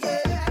all night.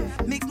 Yeah.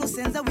 Makes no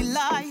sense that we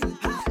lie.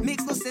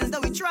 Makes no sense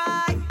that we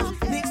try.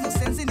 Makes no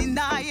sense in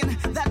denying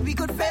that we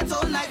good friends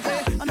all night.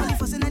 Yeah. And all the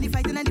fussing and the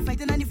fighting and the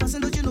fighting and the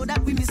fussing, don't you know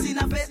that we missing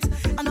a bit?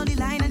 And all the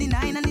lying and the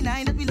nine and the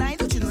nine that we lying,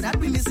 don't you know that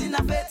we missing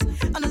a bit?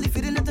 And all the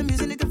feeling that the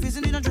music, the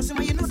confusing, you don't trust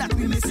him, you know that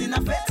we missing a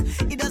bit.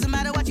 It doesn't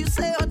matter what you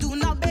say or do,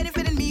 not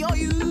benefiting me or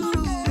you.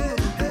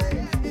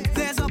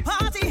 There's a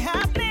party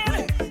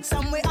happening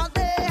somewhere out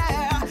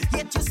there,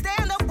 yet you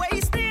stand up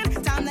wasting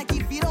time like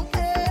if you don't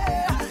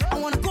care. I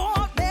wanna go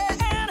out there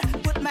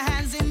and put my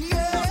hands in the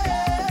air.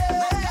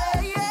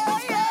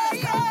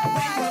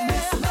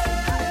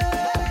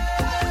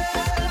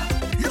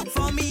 Look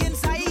for me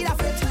inside of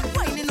it,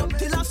 winding up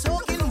till I'm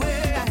soaking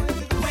wet.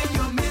 When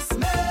you miss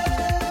me,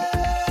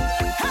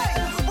 hey,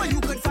 well you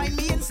could find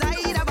me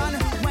inside of one,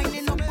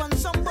 winding up on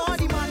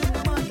somebody, man.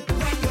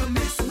 When you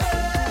miss me,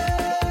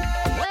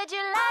 Would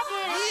you like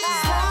it?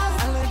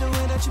 I like the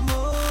way that you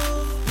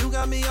move. You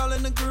got me all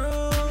in the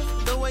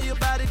groove. The way your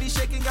body be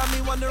shaking got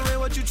me wondering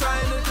what you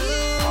trying to do.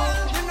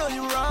 You know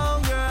you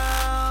wrong,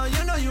 girl.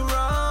 You know you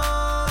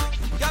wrong.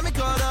 Got me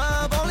caught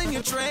up all in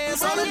your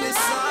trance, all in this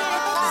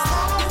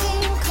song.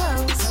 Getting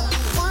close,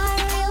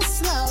 wine real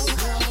slow.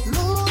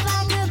 Move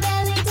like a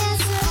belly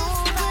dancer.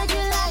 Would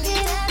you like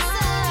it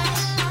inside?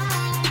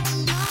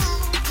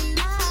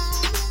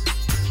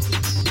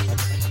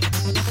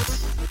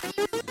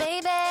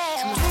 Baby,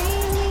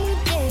 dreamy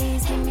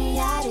days, get me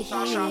out of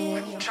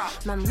here.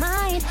 My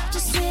mind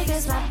just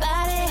triggers my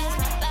body.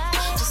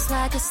 Just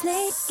like a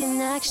snake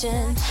in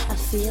action, I'm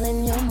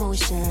feeling your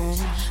motion.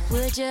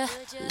 Would you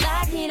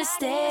like me to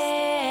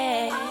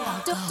stay?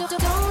 Don't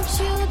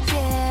you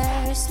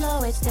dare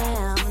slow it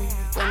down.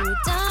 When we're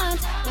done,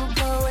 we'll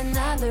go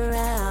another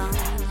round.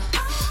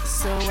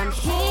 So I'm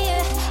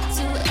here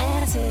to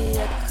answer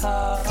your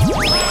call.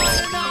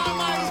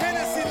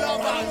 Tennessee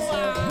lovers,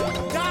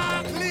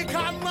 dark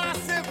liquor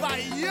massive,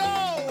 yo.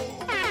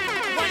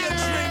 Why you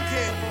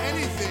drinking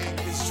anything?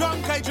 It's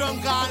drunk, I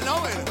drunk, I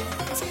know it.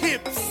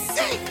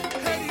 Tipsy.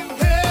 Hey,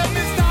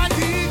 Mr.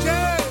 DJ.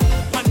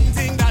 One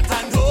thing that I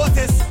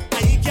notice, I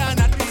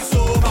cannot be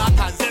sober,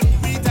 'cause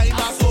every time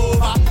I'm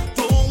sober,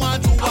 don't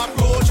want to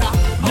approach her.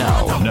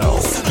 Now,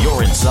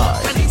 you're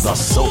inside the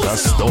Soca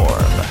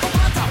Storm.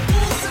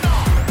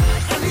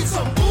 I need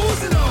some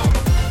boozing up.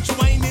 She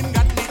whining,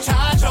 got me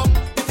charged up.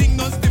 The thing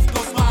no stiff,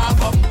 no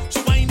smart up. She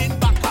whining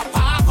back up,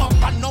 park up.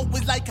 I know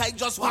it's like I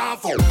just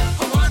want for.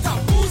 I want a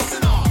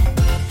boozing up.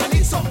 I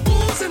need some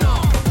boozing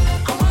up.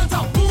 I want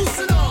a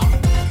boozing up.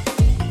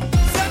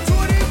 Set to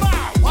the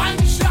bar,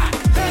 one shot.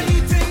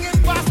 Anything is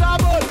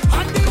possible.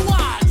 On the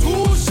wall,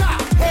 two shot.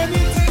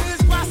 Anything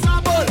is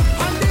possible.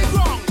 On the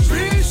ground,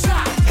 three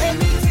shot.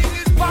 Anything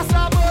is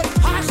possible.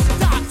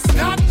 Hashtag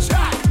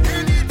Snapchat.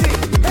 Anything.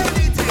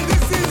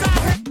 This is a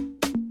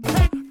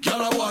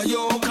Girl, I want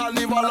you,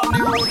 carnival on the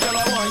road, girl,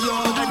 I want you.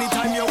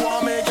 Anytime you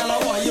want me, girl, I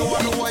want you, I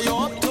know what you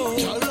up to.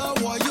 Girl, I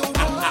want you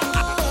wine.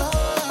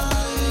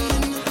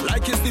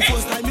 Like it's the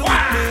first time you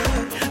with me,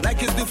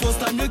 like it's the first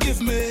time you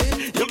give me.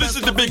 Yo, this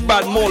is the Big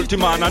Bad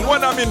Multiman, and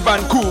when I'm in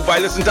Vancouver, I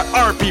listen to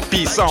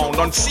RPP Sound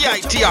on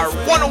CITR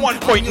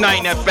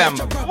 101.9 FM.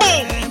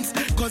 Boom!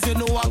 'Cause you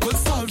know I could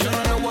solve, you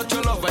know what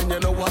you love and you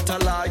know what what I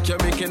like.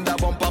 You're making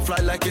that bumper fly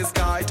like it's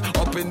kite.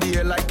 Up in the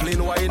air like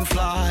plane wine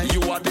fly.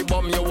 You are the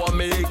bomb, you want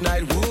me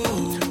ignite.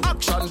 Woo.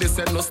 Action, this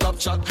ain't no stop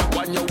chat.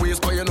 When your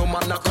waist, cause you know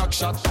man a crack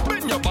shot.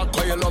 Bend your back,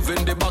 cause you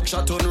loving the back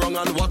shot. Turn wrong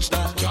and watch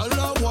that.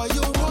 Girl, what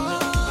you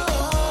want?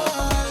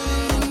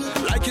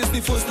 Like it's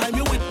the first time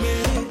you with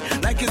me.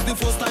 Like it's the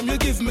first time you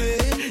give me.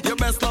 Your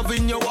best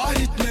loving, you want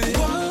hit me.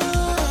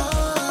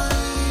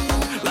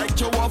 Like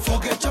you want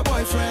forget your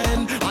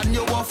boyfriend. And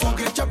you want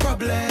forget your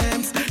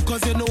problems.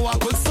 Cause you know I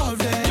could solve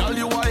them. Girl,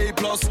 you are A+,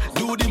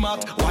 do the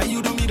math. Why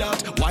you do me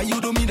that? Why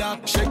you do me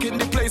that? Shaking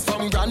the place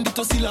from Grandy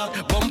to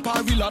Silat.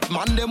 Bumper relat,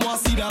 man, them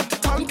want see that.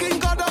 Thanking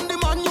God and the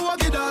man you a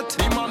get that.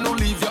 The man who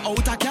leave you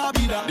out, I can't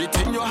be that. The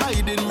thing you're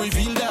hiding,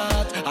 reveal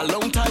that. A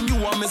long time you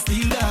want me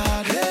steal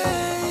that. Hey.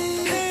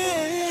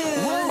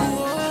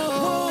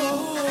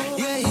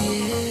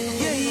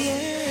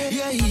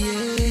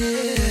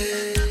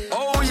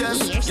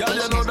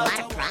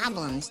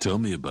 Tell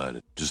me about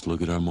it. Just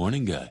look at our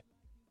morning guy.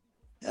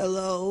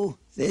 Hello,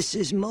 this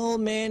is Mole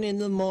Man in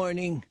the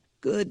morning.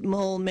 Good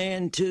Mole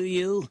Man to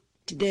you.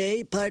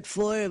 Today, part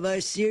 4 of our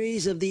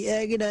series of the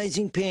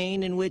agonizing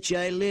pain in which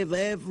I live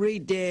every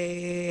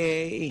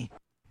day.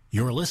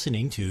 You're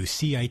listening to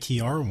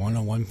CITR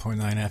 101.9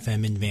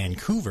 FM in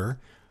Vancouver,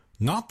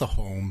 not the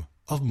home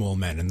of Mole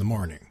Man in the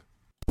Morning.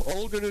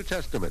 Old or New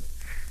Testament?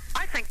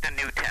 I think the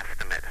New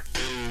Testament.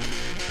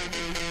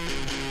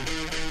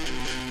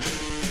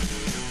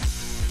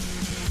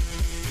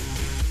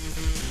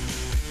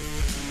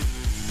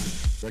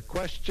 The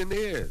question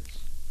is,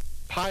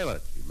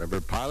 Pilate. You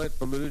remember Pilate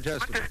from the New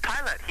Testament? What does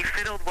Pilate? He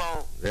fiddled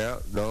well. Yeah,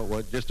 no,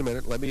 well, just a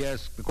minute. Let me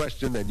ask the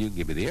question, then you can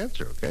give me the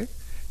answer, okay?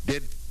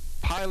 Did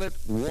Pilate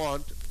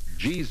want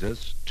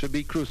Jesus to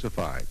be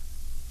crucified?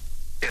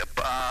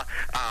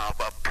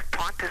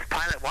 Pontius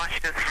Pilate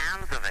washed his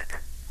hands of it.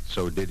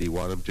 So did he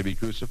want him to be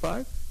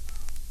crucified?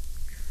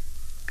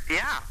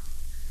 Yeah.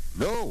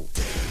 No.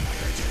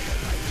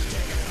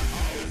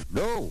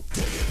 No.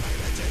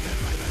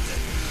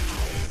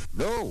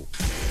 No.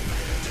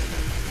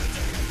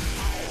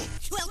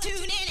 Well, tune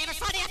in every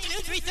Friday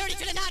afternoon, 3:30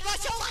 to the Night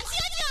Watch Show on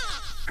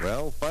CITR.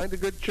 Well, find a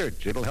good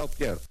church. It'll help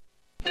you out.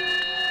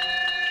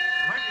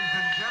 Ladies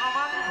and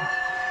gentlemen,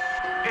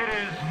 it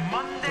is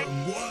Monday.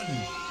 From 1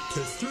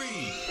 to 3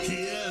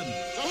 p.m.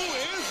 Who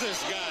is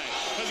this guy?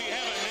 Does he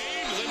have a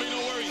name? Does anybody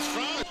know where he's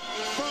from?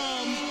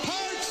 From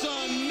parts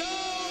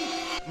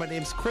unknown. My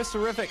name's Chris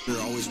Horrific. He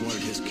always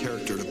wanted his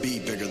character to be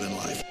bigger than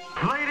life.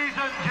 Ladies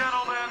and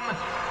gentlemen,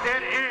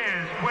 it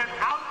is,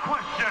 without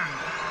question,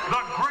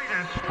 the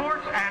greatest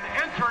sports and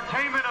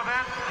entertainment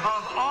event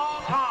of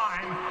all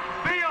time.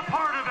 Be a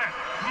part of it.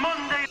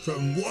 Monday.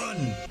 From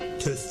 1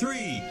 to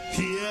 3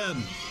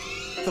 p.m.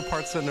 The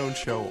Parts Unknown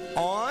Show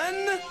on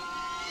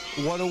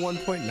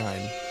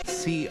 101.9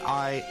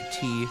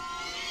 CITR.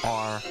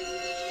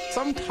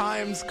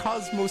 Sometimes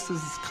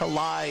cosmoses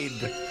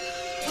collide.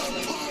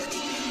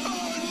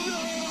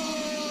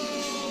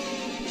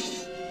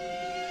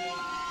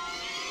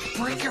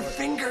 Break your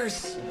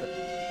fingers.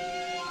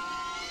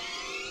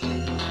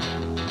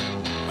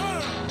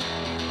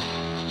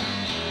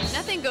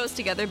 Nothing goes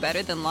together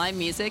better than live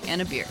music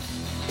and a beer.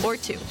 Or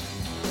 2.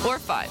 Or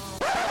 5.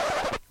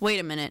 Wait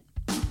a minute.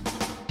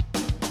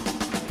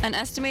 An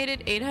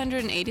estimated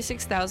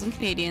 886,000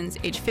 Canadians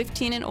aged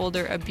 15 and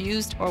older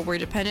abused or were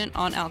dependent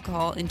on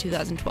alcohol in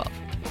 2012.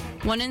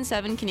 1 in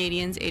 7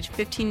 Canadians aged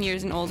 15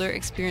 years and older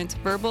experience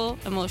verbal,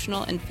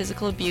 emotional, and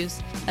physical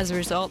abuse as a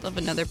result of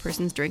another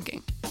person's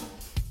drinking.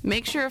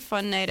 Make sure a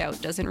fun night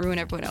out doesn't ruin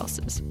everyone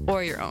else's,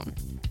 or your own.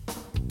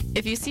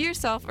 If you see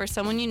yourself or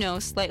someone you know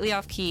slightly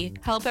off key,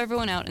 help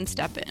everyone out and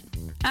step in.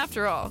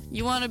 After all,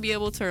 you want to be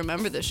able to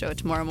remember the show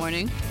tomorrow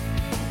morning.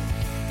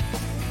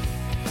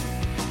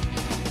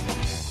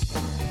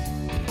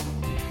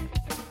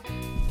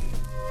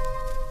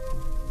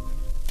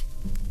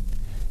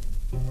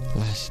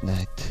 Last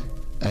night,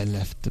 I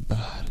left the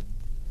bar.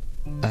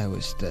 I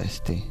was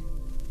thirsty,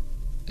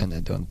 and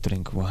I don't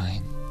drink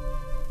wine.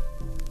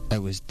 I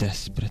was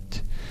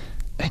desperate.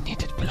 I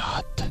needed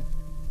blood.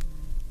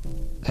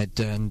 I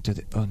turned to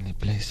the only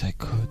place I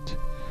could.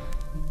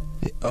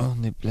 The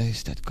only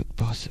place that could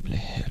possibly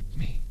help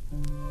me.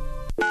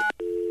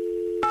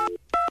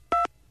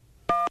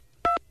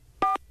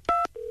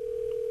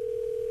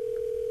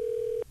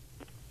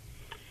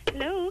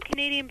 Hello,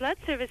 Canadian Blood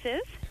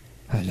Services.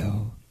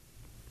 Hello.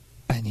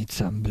 I need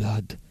some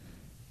blood.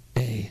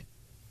 A.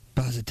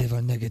 Positive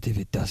or negative,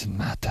 it doesn't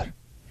matter.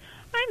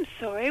 I'm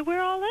sorry,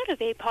 we're all out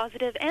of A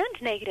positive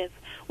and negative.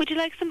 Would you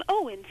like some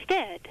O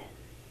instead?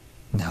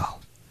 No.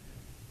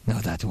 No,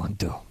 that won't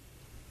do.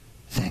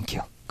 Thank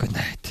you. Good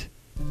night.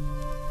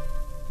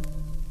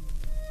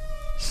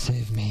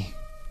 Save me.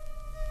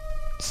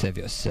 Save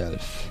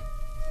yourself.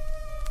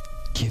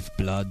 Give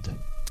blood.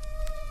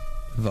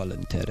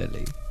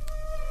 Voluntarily.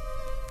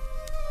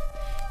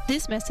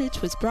 This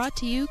message was brought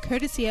to you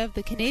courtesy of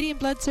the Canadian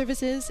Blood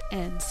Services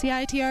and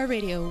CITR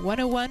Radio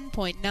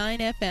 101.9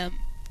 FM.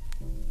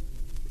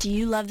 Do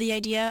you love the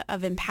idea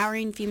of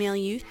empowering female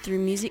youth through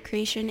music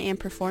creation and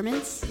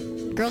performance?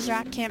 Girls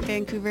Rock Camp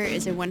Vancouver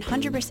is a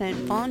 100%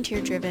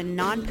 volunteer-driven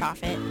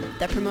nonprofit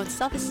that promotes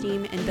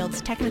self-esteem and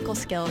builds technical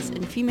skills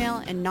in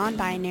female and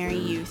non-binary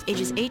youth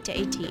ages 8 to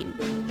 18.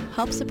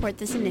 Help support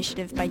this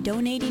initiative by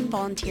donating,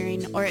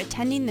 volunteering, or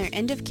attending their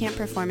end-of-camp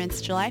performance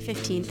July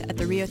 15th at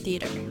the Rio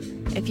Theater.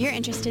 If you're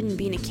interested in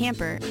being a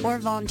camper or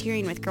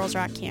volunteering with Girls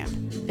Rock Camp,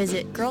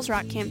 visit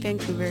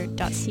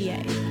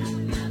girlsrockcampvancouver.ca.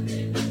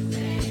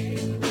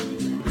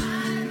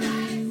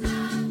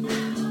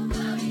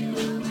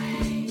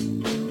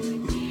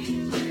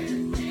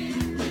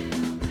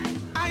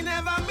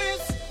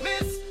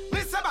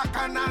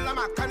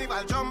 Carnival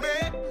Jumbe,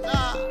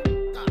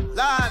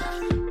 Lord,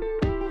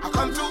 I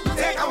come to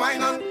take a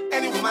wine on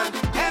any woman,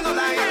 and no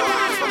lie, no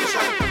ask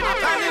permission. I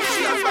plan if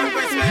she has one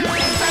breast milk,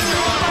 and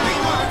no big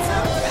ones.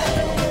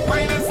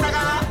 Wine and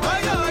saga, oh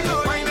yo yo,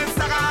 wine and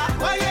saga,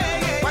 oh yeah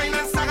yeah, wine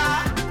and saga.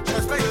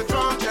 Just play your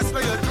drum, just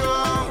play your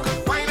drum.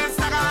 Wine and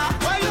saga,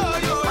 oh yo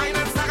yo, wine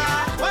and saga,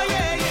 oh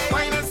yeah yeah,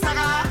 wine and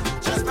saga.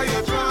 Just play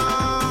your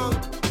drum.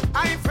 I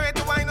ain't afraid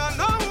to wine on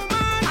no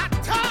woman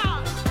at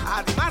all.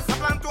 I the master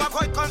plan to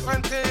avoid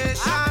confrontation.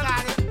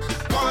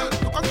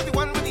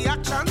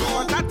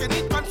 You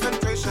need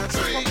concentration.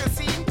 Check your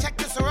scene, check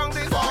your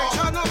surroundings. Make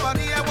sure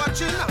nobody is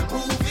watching. I'm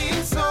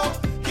moving slow.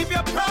 Keep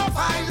your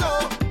profile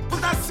low.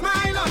 Put a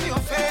smile on your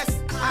face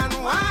and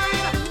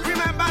whine.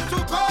 Remember to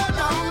go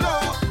down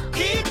low.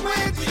 Keep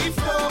with the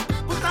flow.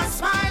 Put a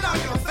smile on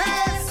your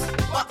face.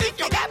 But if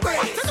you get brave,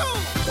 what to do?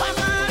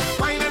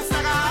 Wine and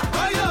saga.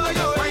 Oh yo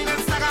yo. Wine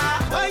and saga.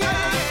 Oh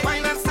yeah.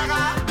 Wine and saga.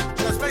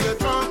 Just play your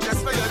drum.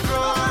 Just play your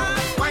drum.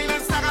 Wine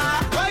and saga.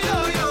 Oh yo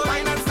yo.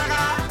 Wine and saga.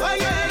 Oh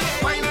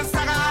yeah. Wine and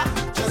saga.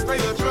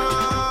 Your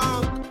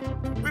drum.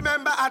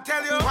 Remember, I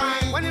tell you,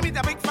 wine. When you meet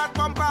a big fat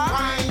bumper,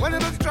 wine. When you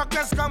know the truck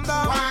just come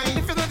down, wine.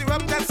 If you know the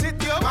rum just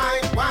hit you,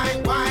 wine,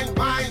 wine, wine,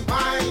 wine,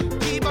 wine.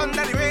 Keep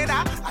under the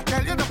radar. I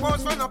tell you the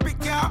post for no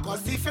picture,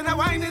 cause if you know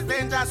wine is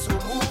dangerous, so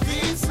move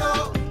in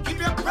slow. Keep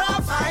your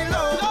profile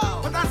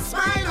low, put a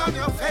smile on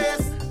your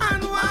face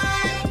and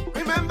wine.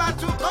 Remember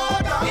to go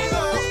down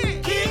low.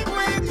 Keep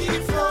with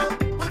the flow,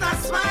 put a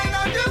smile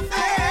on your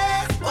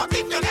face. But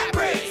if you get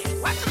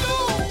brave, what to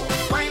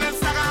do? Wine and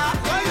saga.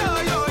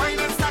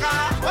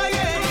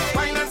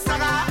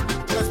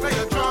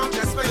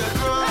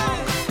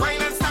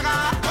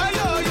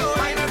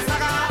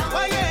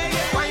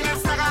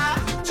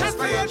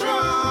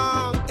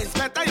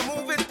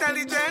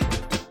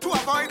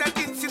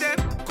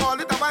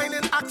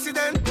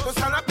 Accident, to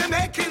stand up, they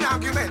making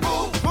argument.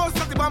 Most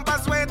of the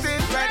bumpers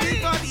waiting,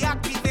 ready for the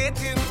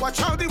activating. Watch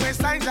how the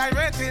waistline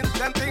gyrating.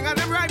 Them thing and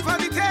them right for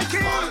the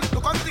taking.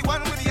 Look on the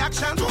one with the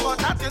action, but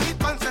that you need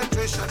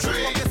concentration.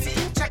 Check your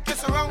scene, check your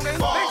surroundings.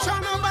 Make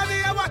sure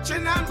nobody is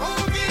watching and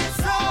moving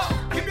slow.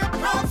 Keep your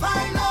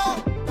profile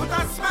low, put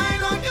a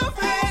smile on your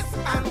face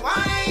and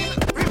whine.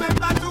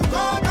 Remember to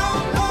go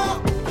down low,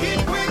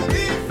 keep with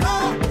the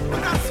flow, put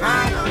a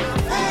smile on your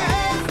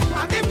face.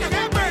 And if you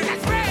get brave,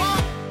 that's brave.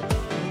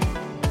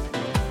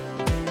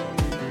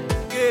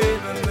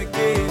 Again and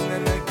again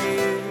and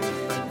again,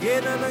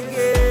 again and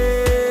again.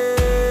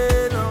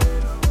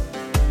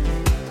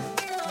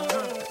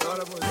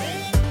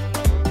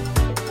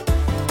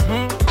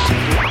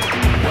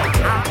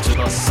 To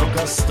the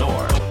Soca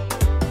Store.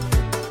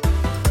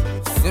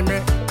 See me.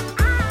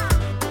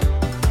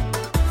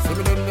 See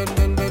me, din, din,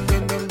 din,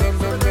 din, din, din,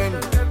 din, din.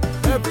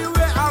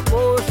 Everywhere I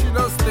go, she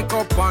does stick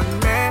up on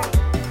me.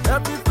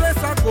 Every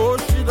place I go,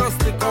 she does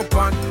stick up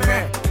on me.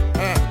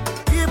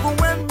 Even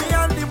when me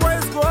and the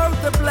boys go out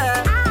to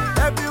play,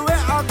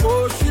 everywhere I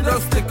go, she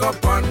does stick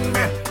up on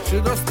me. She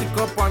does stick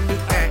up on me,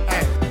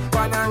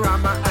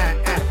 Panorama,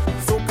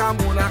 Soca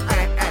Muna,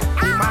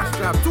 the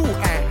master too,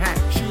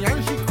 she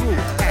and she crew,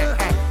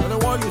 and the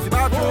one use the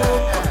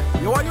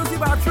bathroom. You want to use the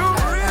bathroom?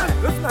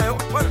 Listen now,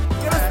 what?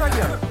 Get us down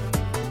here.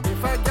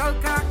 If a girl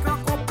can't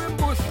cock up in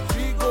bush,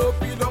 she go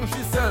pee down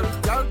herself.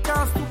 Girl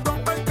can't stoop down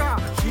by car,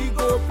 she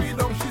go pee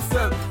down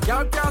herself.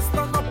 Girl can't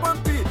stand up and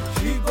pee,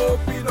 she go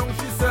pee down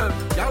herself.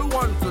 Girl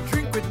want to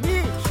drink with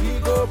me, she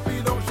go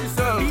pee down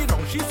herself. Pee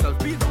down herself,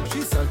 pee down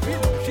herself, pee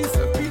down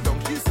herself, pee down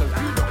herself,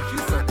 pee down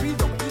herself, pee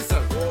down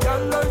herself.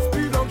 Girl likes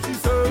pee down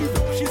herself, pee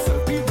down herself,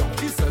 pee down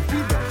herself,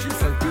 pee down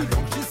herself, pee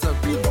down herself,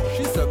 pee down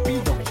herself, pee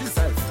down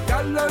herself.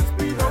 Girl likes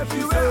pee down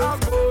herself.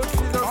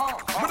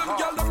 But them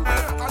girl them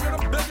there, I get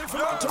them begging for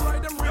them to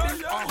ride them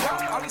ready.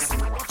 I'll see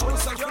what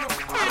yourself, you know.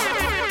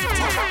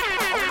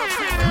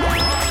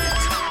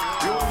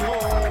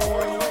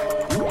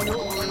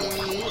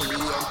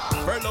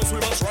 Fellas, we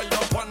must ride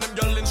up on them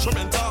girl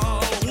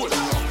instrumental.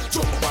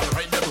 Jump up and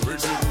ride them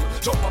rhythm.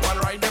 Jump up and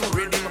ride them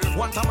rhythm.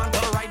 One time and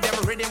ride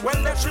them rhythm.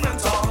 Well,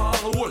 instrumental.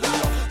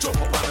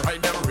 Jump up and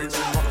ride them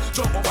rhythm.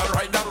 Jump up and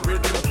ride them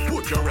rhythm.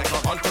 Put your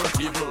record on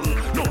turntable.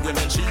 No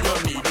dimension your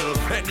needle.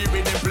 Any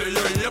rhythm play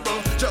your able.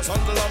 Just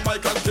handle a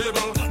mic and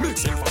cable.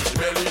 Mixing from the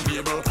belly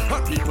label.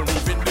 And people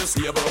moving this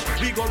table.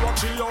 We go rock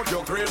she out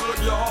your cradle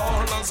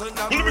girl and send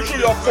that. Let me show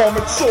you a form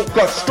with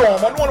Soca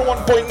Storm on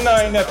 101.9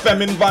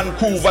 FM in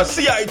Vancouver.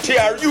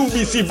 CITR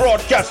UBC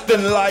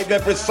broadcasting live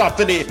every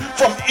Saturday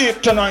from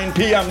 8 to 9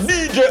 p.m.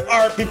 DJ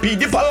RPP,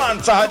 the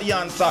Balanza had the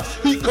answer.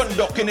 He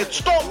conducting it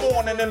storm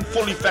morning in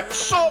full effect.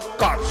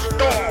 Soca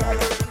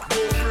Storm.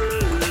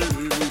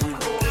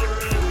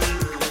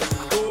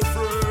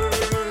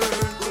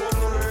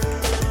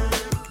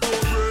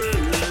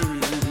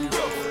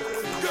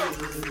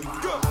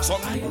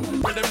 Some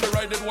with them they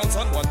ride it once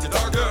and want it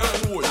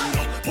again.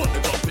 Put the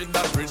jump in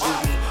that bridge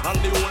and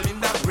the hole in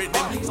that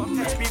rhythm. Some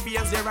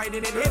experience they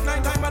riding it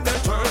 8-9 time and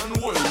then turn.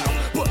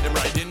 Put them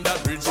right in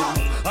that bridge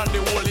and the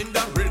hole in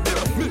that rhythm.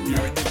 Make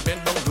you in it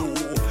bend down low.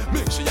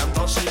 Make she and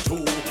touch it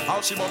too. How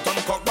she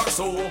button cock back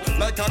so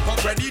like a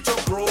cock ready to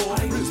grow.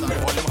 Raise the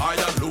volume high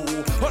and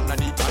low.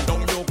 Underneath and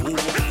down your poo.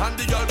 And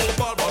the girl go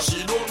bad but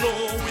she don't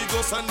know. We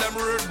go send them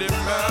rhythm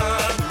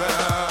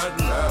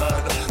mad.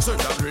 So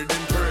that rhythm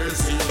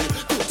crazy.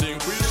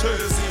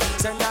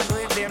 Send that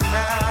rhythm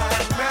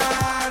mad.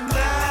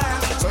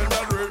 Send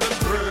that rhythm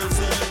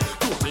crazy.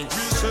 Don't think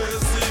we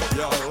chasing,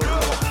 yo.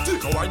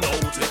 Take how I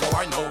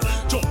know.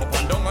 Jump up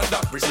and down on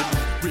that rhythm.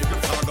 Wave the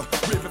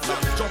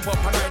flag. Jump up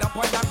and ride up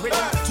on that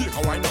rhythm. Take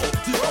how I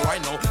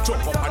know.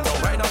 Jump up and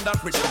down, ride on that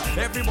rhythm.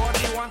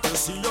 Everybody want to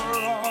see your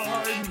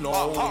ride,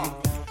 no.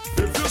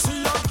 If you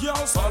see a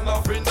girl stand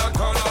up in the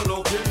corner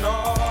looking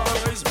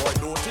nice, boy,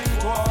 don't think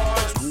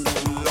twice.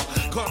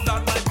 Cause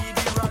that might be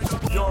the ride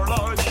of your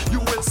life.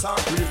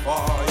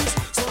 Sacrifice,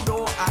 so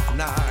don't act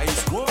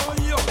nice. Whoa,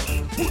 yo.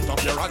 Put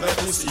up your hand,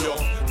 let me see you.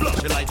 Flash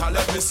the light and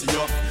let me see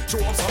you. Show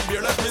up some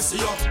beer, let me see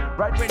you.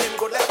 Right when him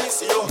go, let me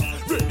see you.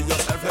 Ready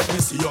yourself, let me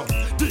see you.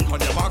 Dig on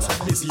your marks,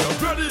 let me see you.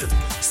 Ready,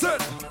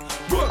 set,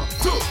 1,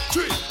 2,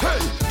 3, hey.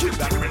 Keep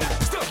that ready.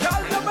 Stop,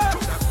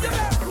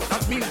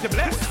 that means the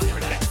bless.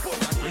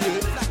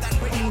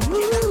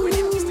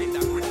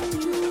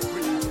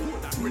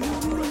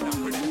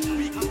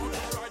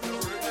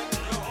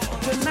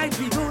 Tonight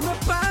we gonna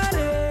party,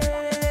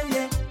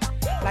 yeah,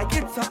 like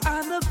it's our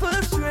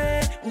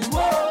anniversary.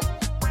 Whoa,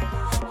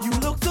 you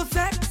look so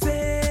sexy,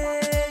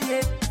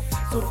 yeah,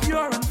 so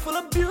pure and full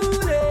of beauty,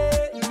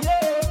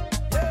 yeah.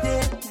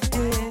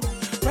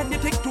 When you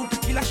take 2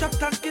 tequila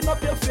shots and skin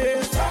up your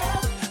face,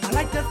 I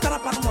like to start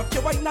up and rock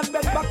your wine and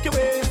bend back your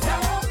waist.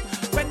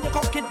 When you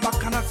cock it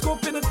back and I'm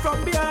scoping it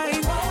from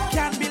behind,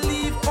 can't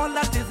believe all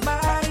that is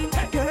mine.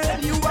 Girl,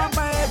 you are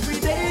my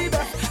everyday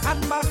best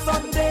and my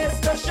Sunday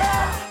special.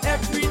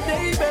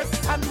 Everyday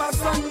best and my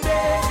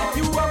Sunday.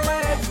 You are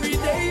my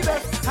everyday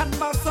best and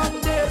my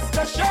Sunday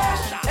special.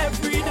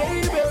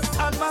 Everyday best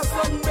and my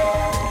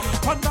Sunday.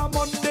 On a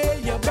Monday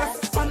you're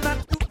best, on a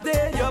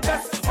Tuesday you're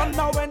best, on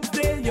a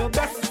Wednesday you're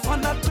best,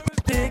 on a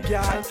Thursday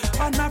girl,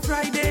 on a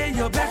Friday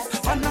you're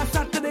best, on a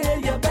Saturday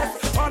you're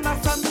best, on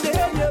a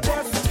Sunday you're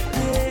best.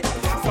 Yeah.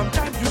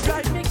 Sometimes you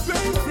drive me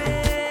crazy.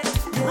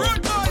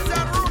 Rude boys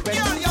and rude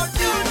girl, you're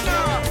doing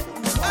now.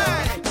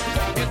 Hey,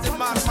 it's the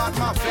mad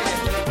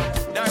face.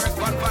 Direct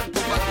one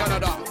Vancouver,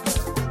 Canada.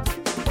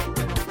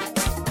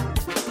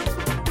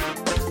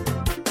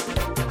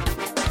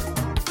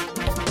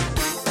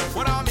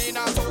 When I'm in a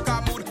soca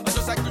mood, I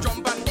just like to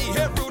jump and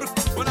behave rude.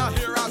 When I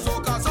hear a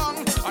soca song,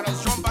 I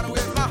just jump and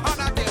wave my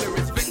hand and tell her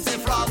it's Vincy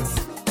Frogs.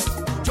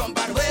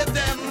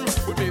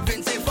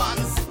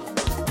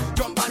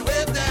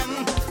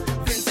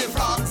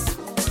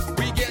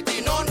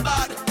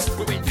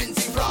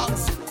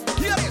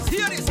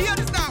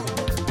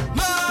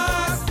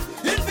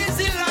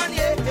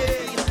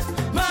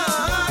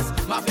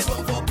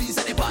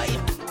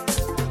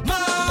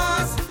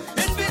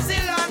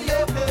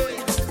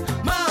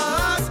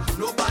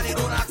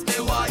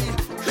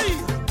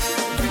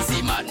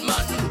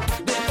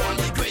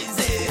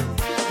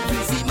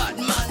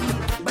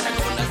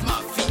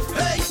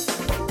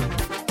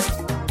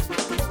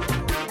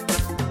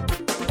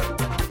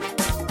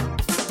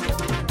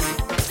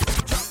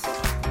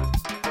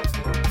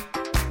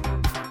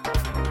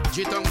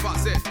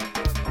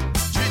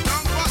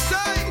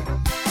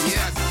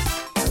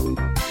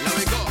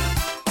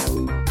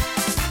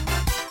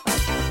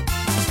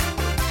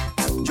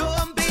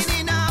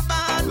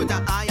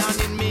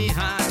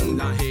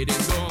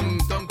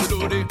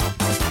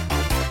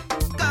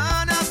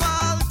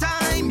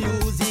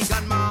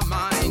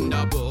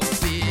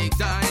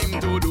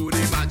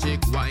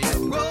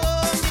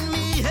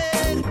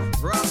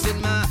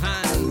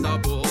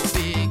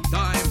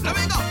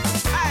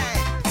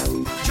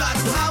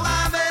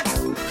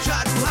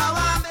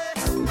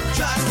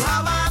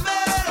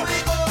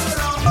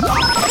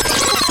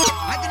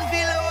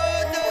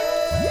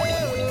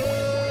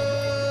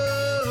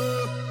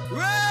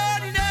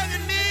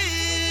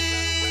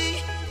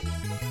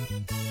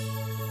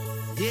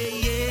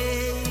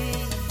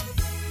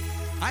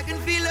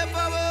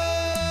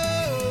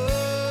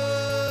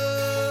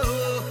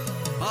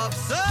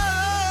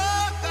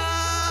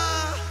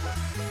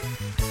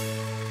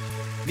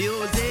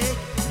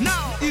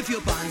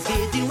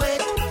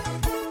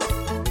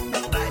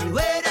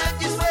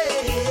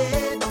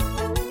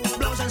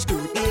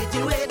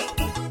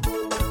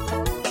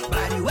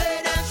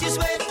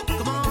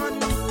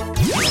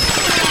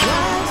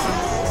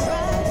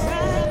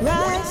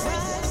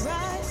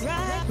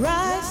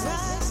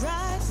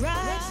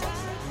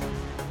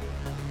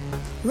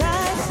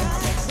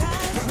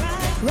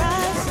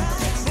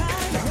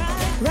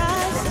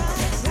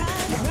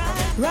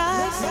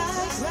 rise.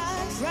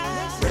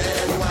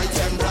 Red, white,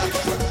 and black.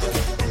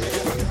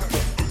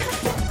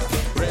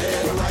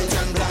 Red, white,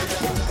 and black.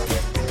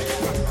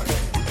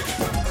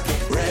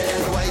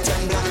 Red, white,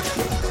 and black.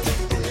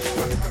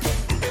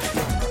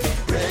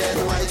 Red,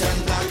 white,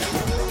 and black.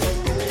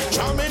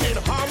 Jamming in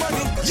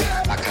harmony.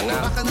 Yeah.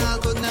 Bacchanal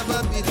could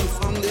never be the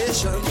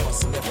foundation.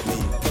 Must never be.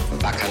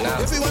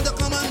 Bacchanal. If we want to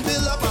come and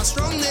build up a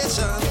strong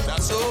nation,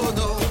 that's so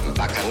no.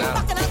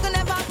 Bacchanal could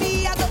never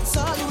be a good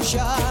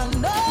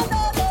solution. No.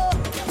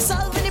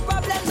 Solving the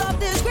problems of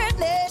this great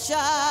nation.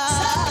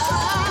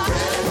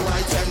 Red,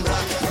 white, and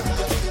black.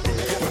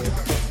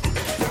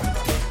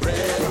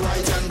 Red,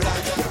 white, and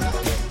black.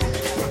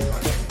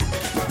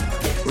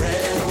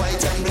 Red,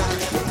 white, and black.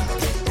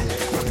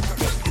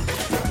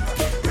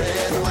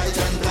 Red, white,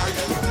 and black.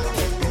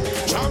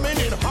 Jamming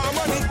in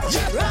harmony.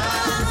 Yeah.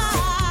 rise.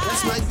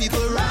 Yes, my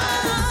people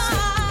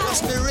rise. Your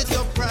spirit,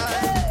 your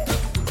pride.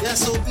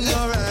 Yes, open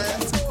your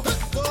eyes.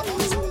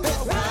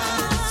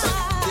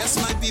 Yes,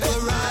 my people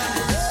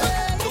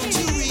rise. Don't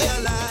you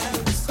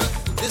realize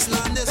this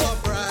land is our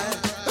pride?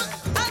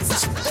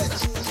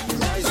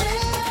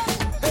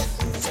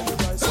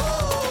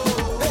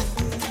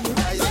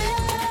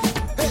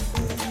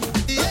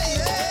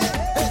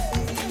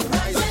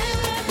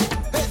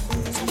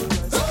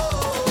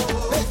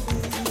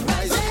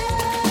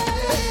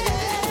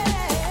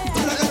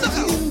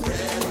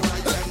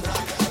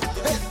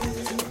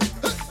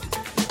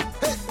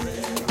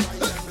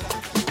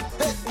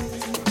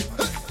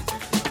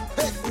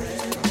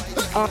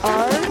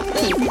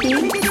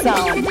 RPP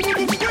Sound.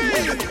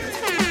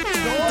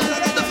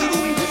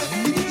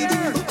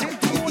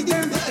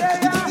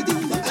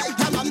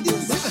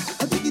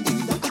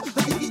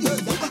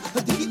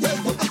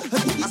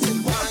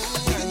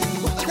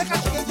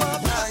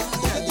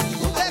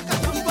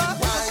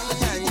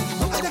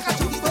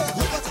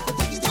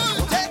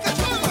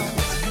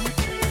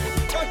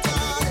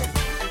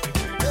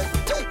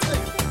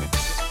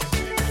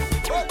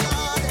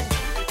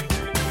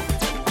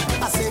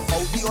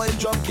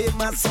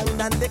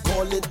 Sound and they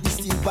call it the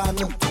steel pan.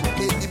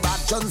 Make the bad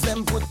Johns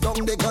them put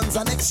down the guns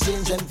and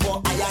exchange them for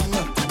iron.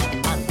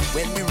 And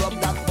when we rub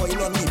that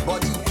oil on the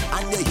body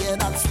and you hear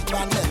that sweet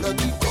man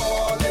melody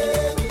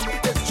calling,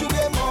 it's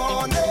Tuesday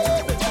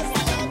morning.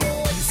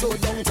 He's so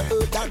down to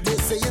earth that they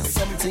say it's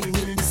something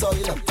in the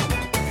soil.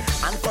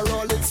 And for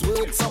all its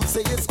worth, some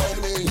say it's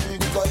oil in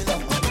the coil.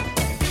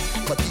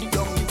 But deep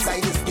down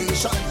inside the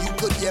station, you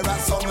could hear a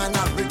song and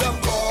a rhythm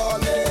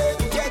calling.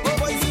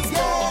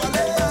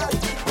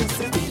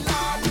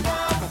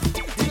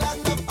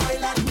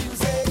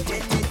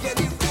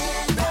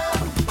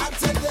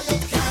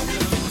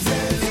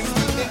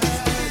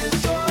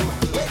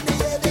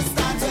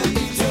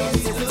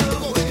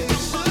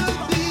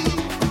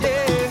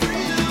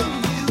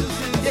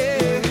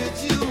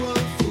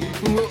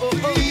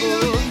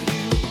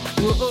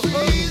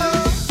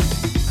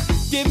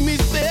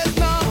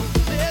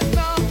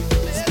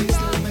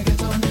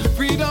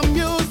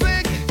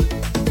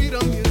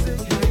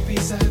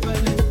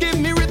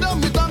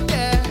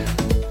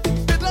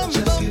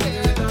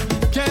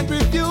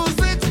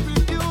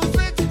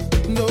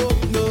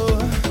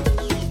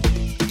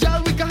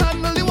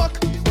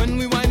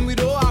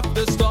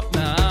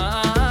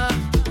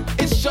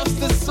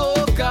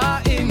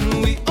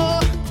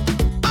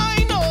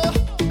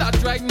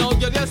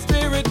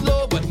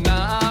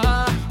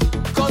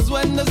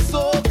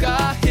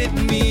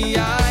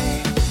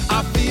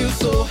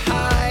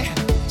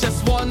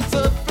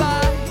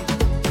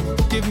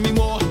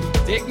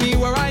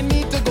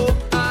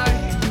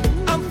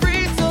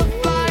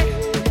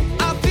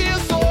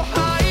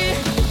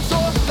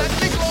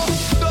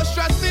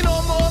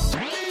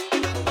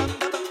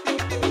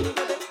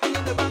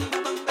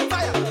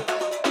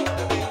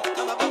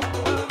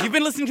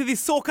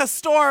 Soca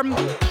Storm.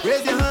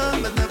 Raise your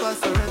hand, but never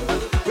surrender.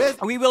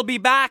 We will be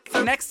back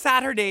next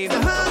Saturday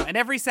and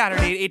every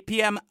Saturday at 8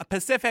 p.m.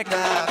 Pacific,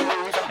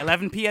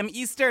 11 p.m.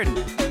 Eastern.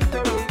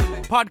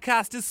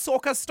 Podcast is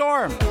Soca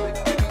Storm.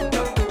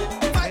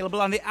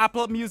 Available on the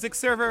Apple Music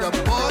server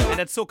and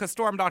at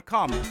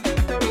socastorm.com.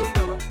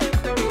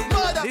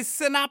 This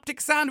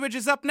Synaptic Sandwich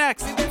is up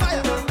next.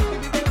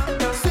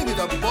 Sing it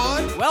up,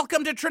 boy.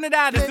 Welcome to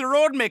Trinidad. It's the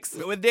Road Mix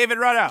with David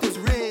Rudder.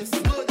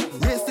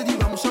 Race to the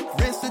rum shop,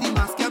 race to the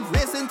mass camp,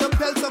 racing to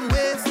pelt some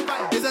ways.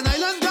 There's an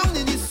island down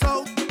in the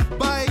south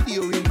by the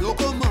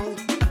Orinoco mouth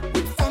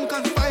with funk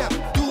and fire,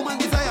 doom and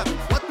desire.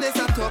 What place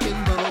I'm talking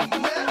about?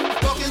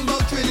 Talking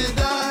about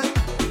Trinidad.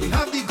 We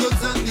have the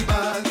goods and the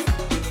bad.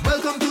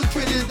 Welcome to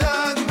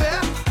Trinidad,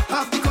 where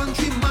half the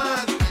country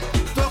mad.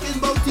 Talking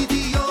about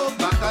TDO,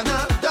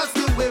 Bacchanal, that's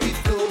the way we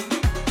flow.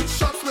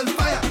 Shots will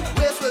fire,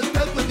 waves will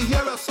pelt when we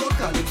hear a soul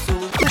calypso.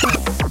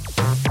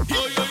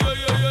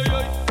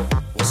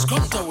 What's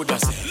come to with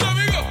us? Let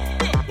me go.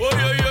 Oh,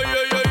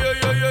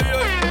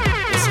 yeah.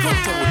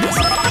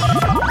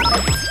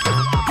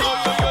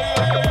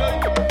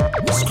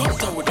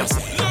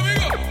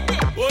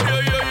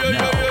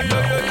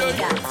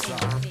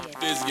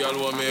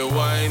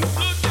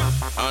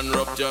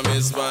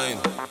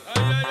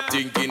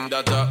 him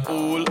that a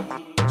hole.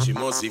 She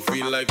must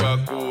feel like a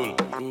cool.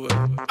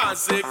 I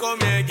say, come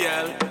here,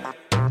 girl.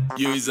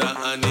 You is an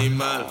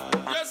animal.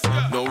 Yes,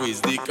 yeah. No, it's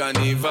the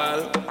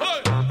carnival.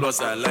 Hey.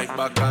 Plus, I like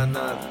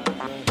bacchanal.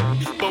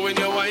 But when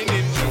you're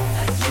whining,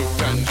 you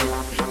can do.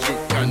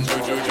 When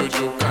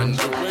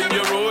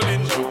you're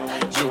rolling,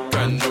 you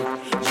can do.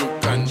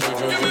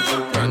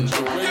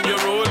 When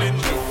you're rolling,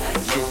 you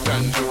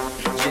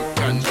can do.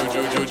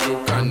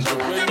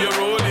 When you're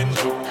rolling,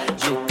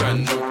 you can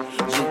do.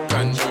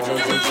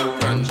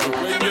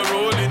 When you're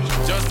rolling,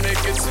 just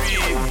make it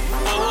sweet.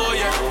 Oh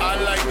yeah, I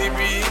like the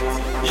beat.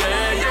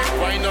 Yeah,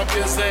 yeah, wind up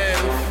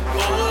yourself.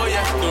 Oh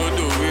yeah, don't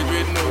do it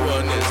with no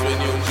one else.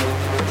 When you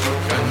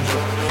can do.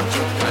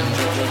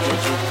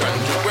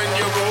 When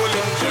you're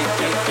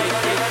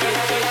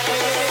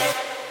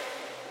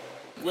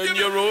rolling, when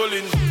you're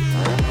rolling.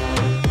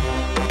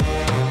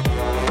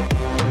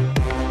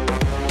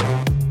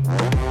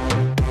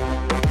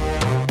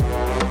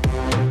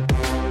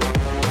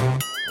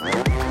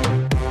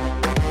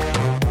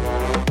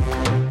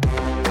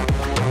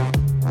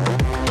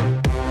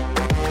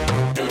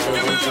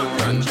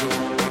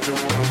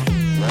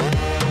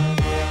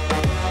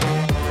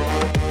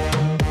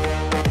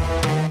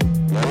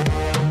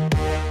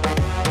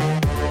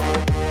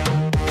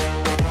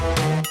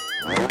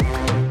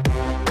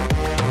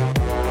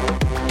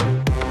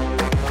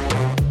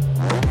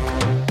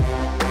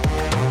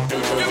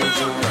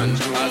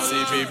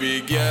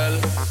 Baby girl,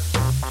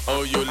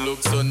 oh you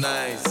look so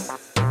nice.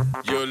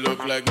 You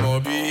look like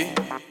Moby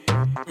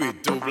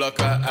with two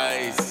blocker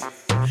eyes.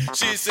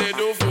 She said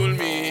don't fool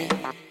me,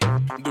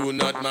 do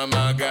not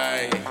mama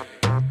guy.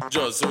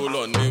 Just hold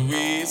on me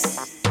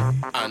waist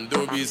and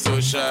don't be so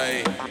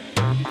shy.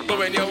 But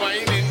when you're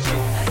whining,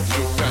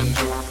 you can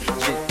do.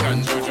 When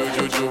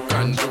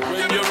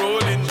you're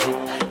rolling,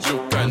 you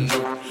can do.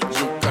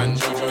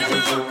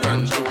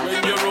 When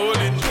you're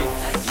rolling,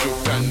 you can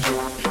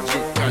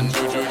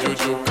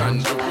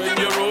do. When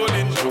you're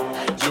rolling,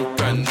 you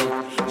can do.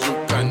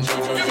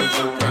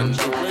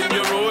 When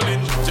you're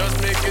rolling, just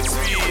make it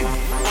sweet.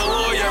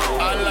 Oh yeah,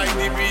 I like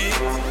the beat.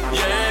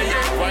 Yeah,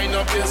 yeah, wind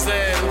up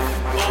yourself.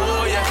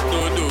 Oh yeah,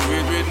 don't do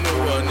it with no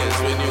one else.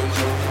 When you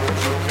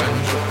can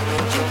do.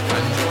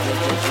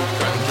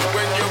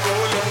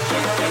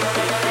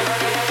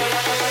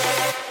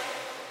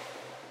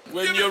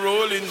 When you're rolling, when you're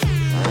rolling.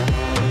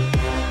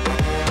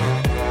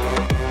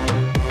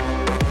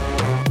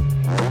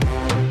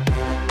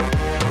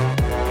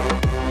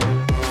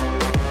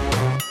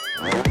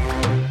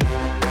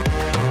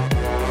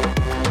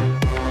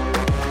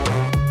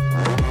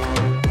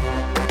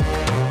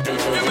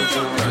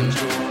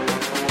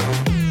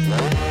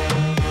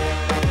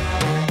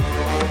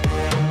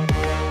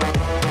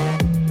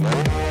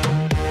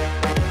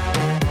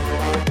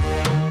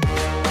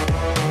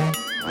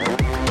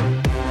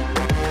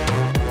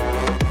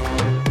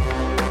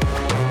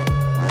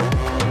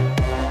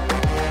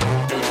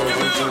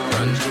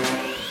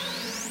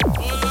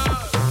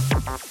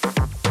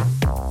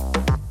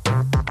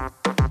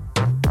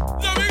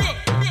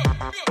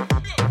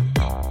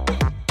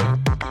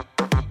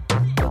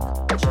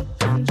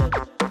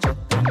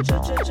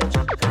 Cha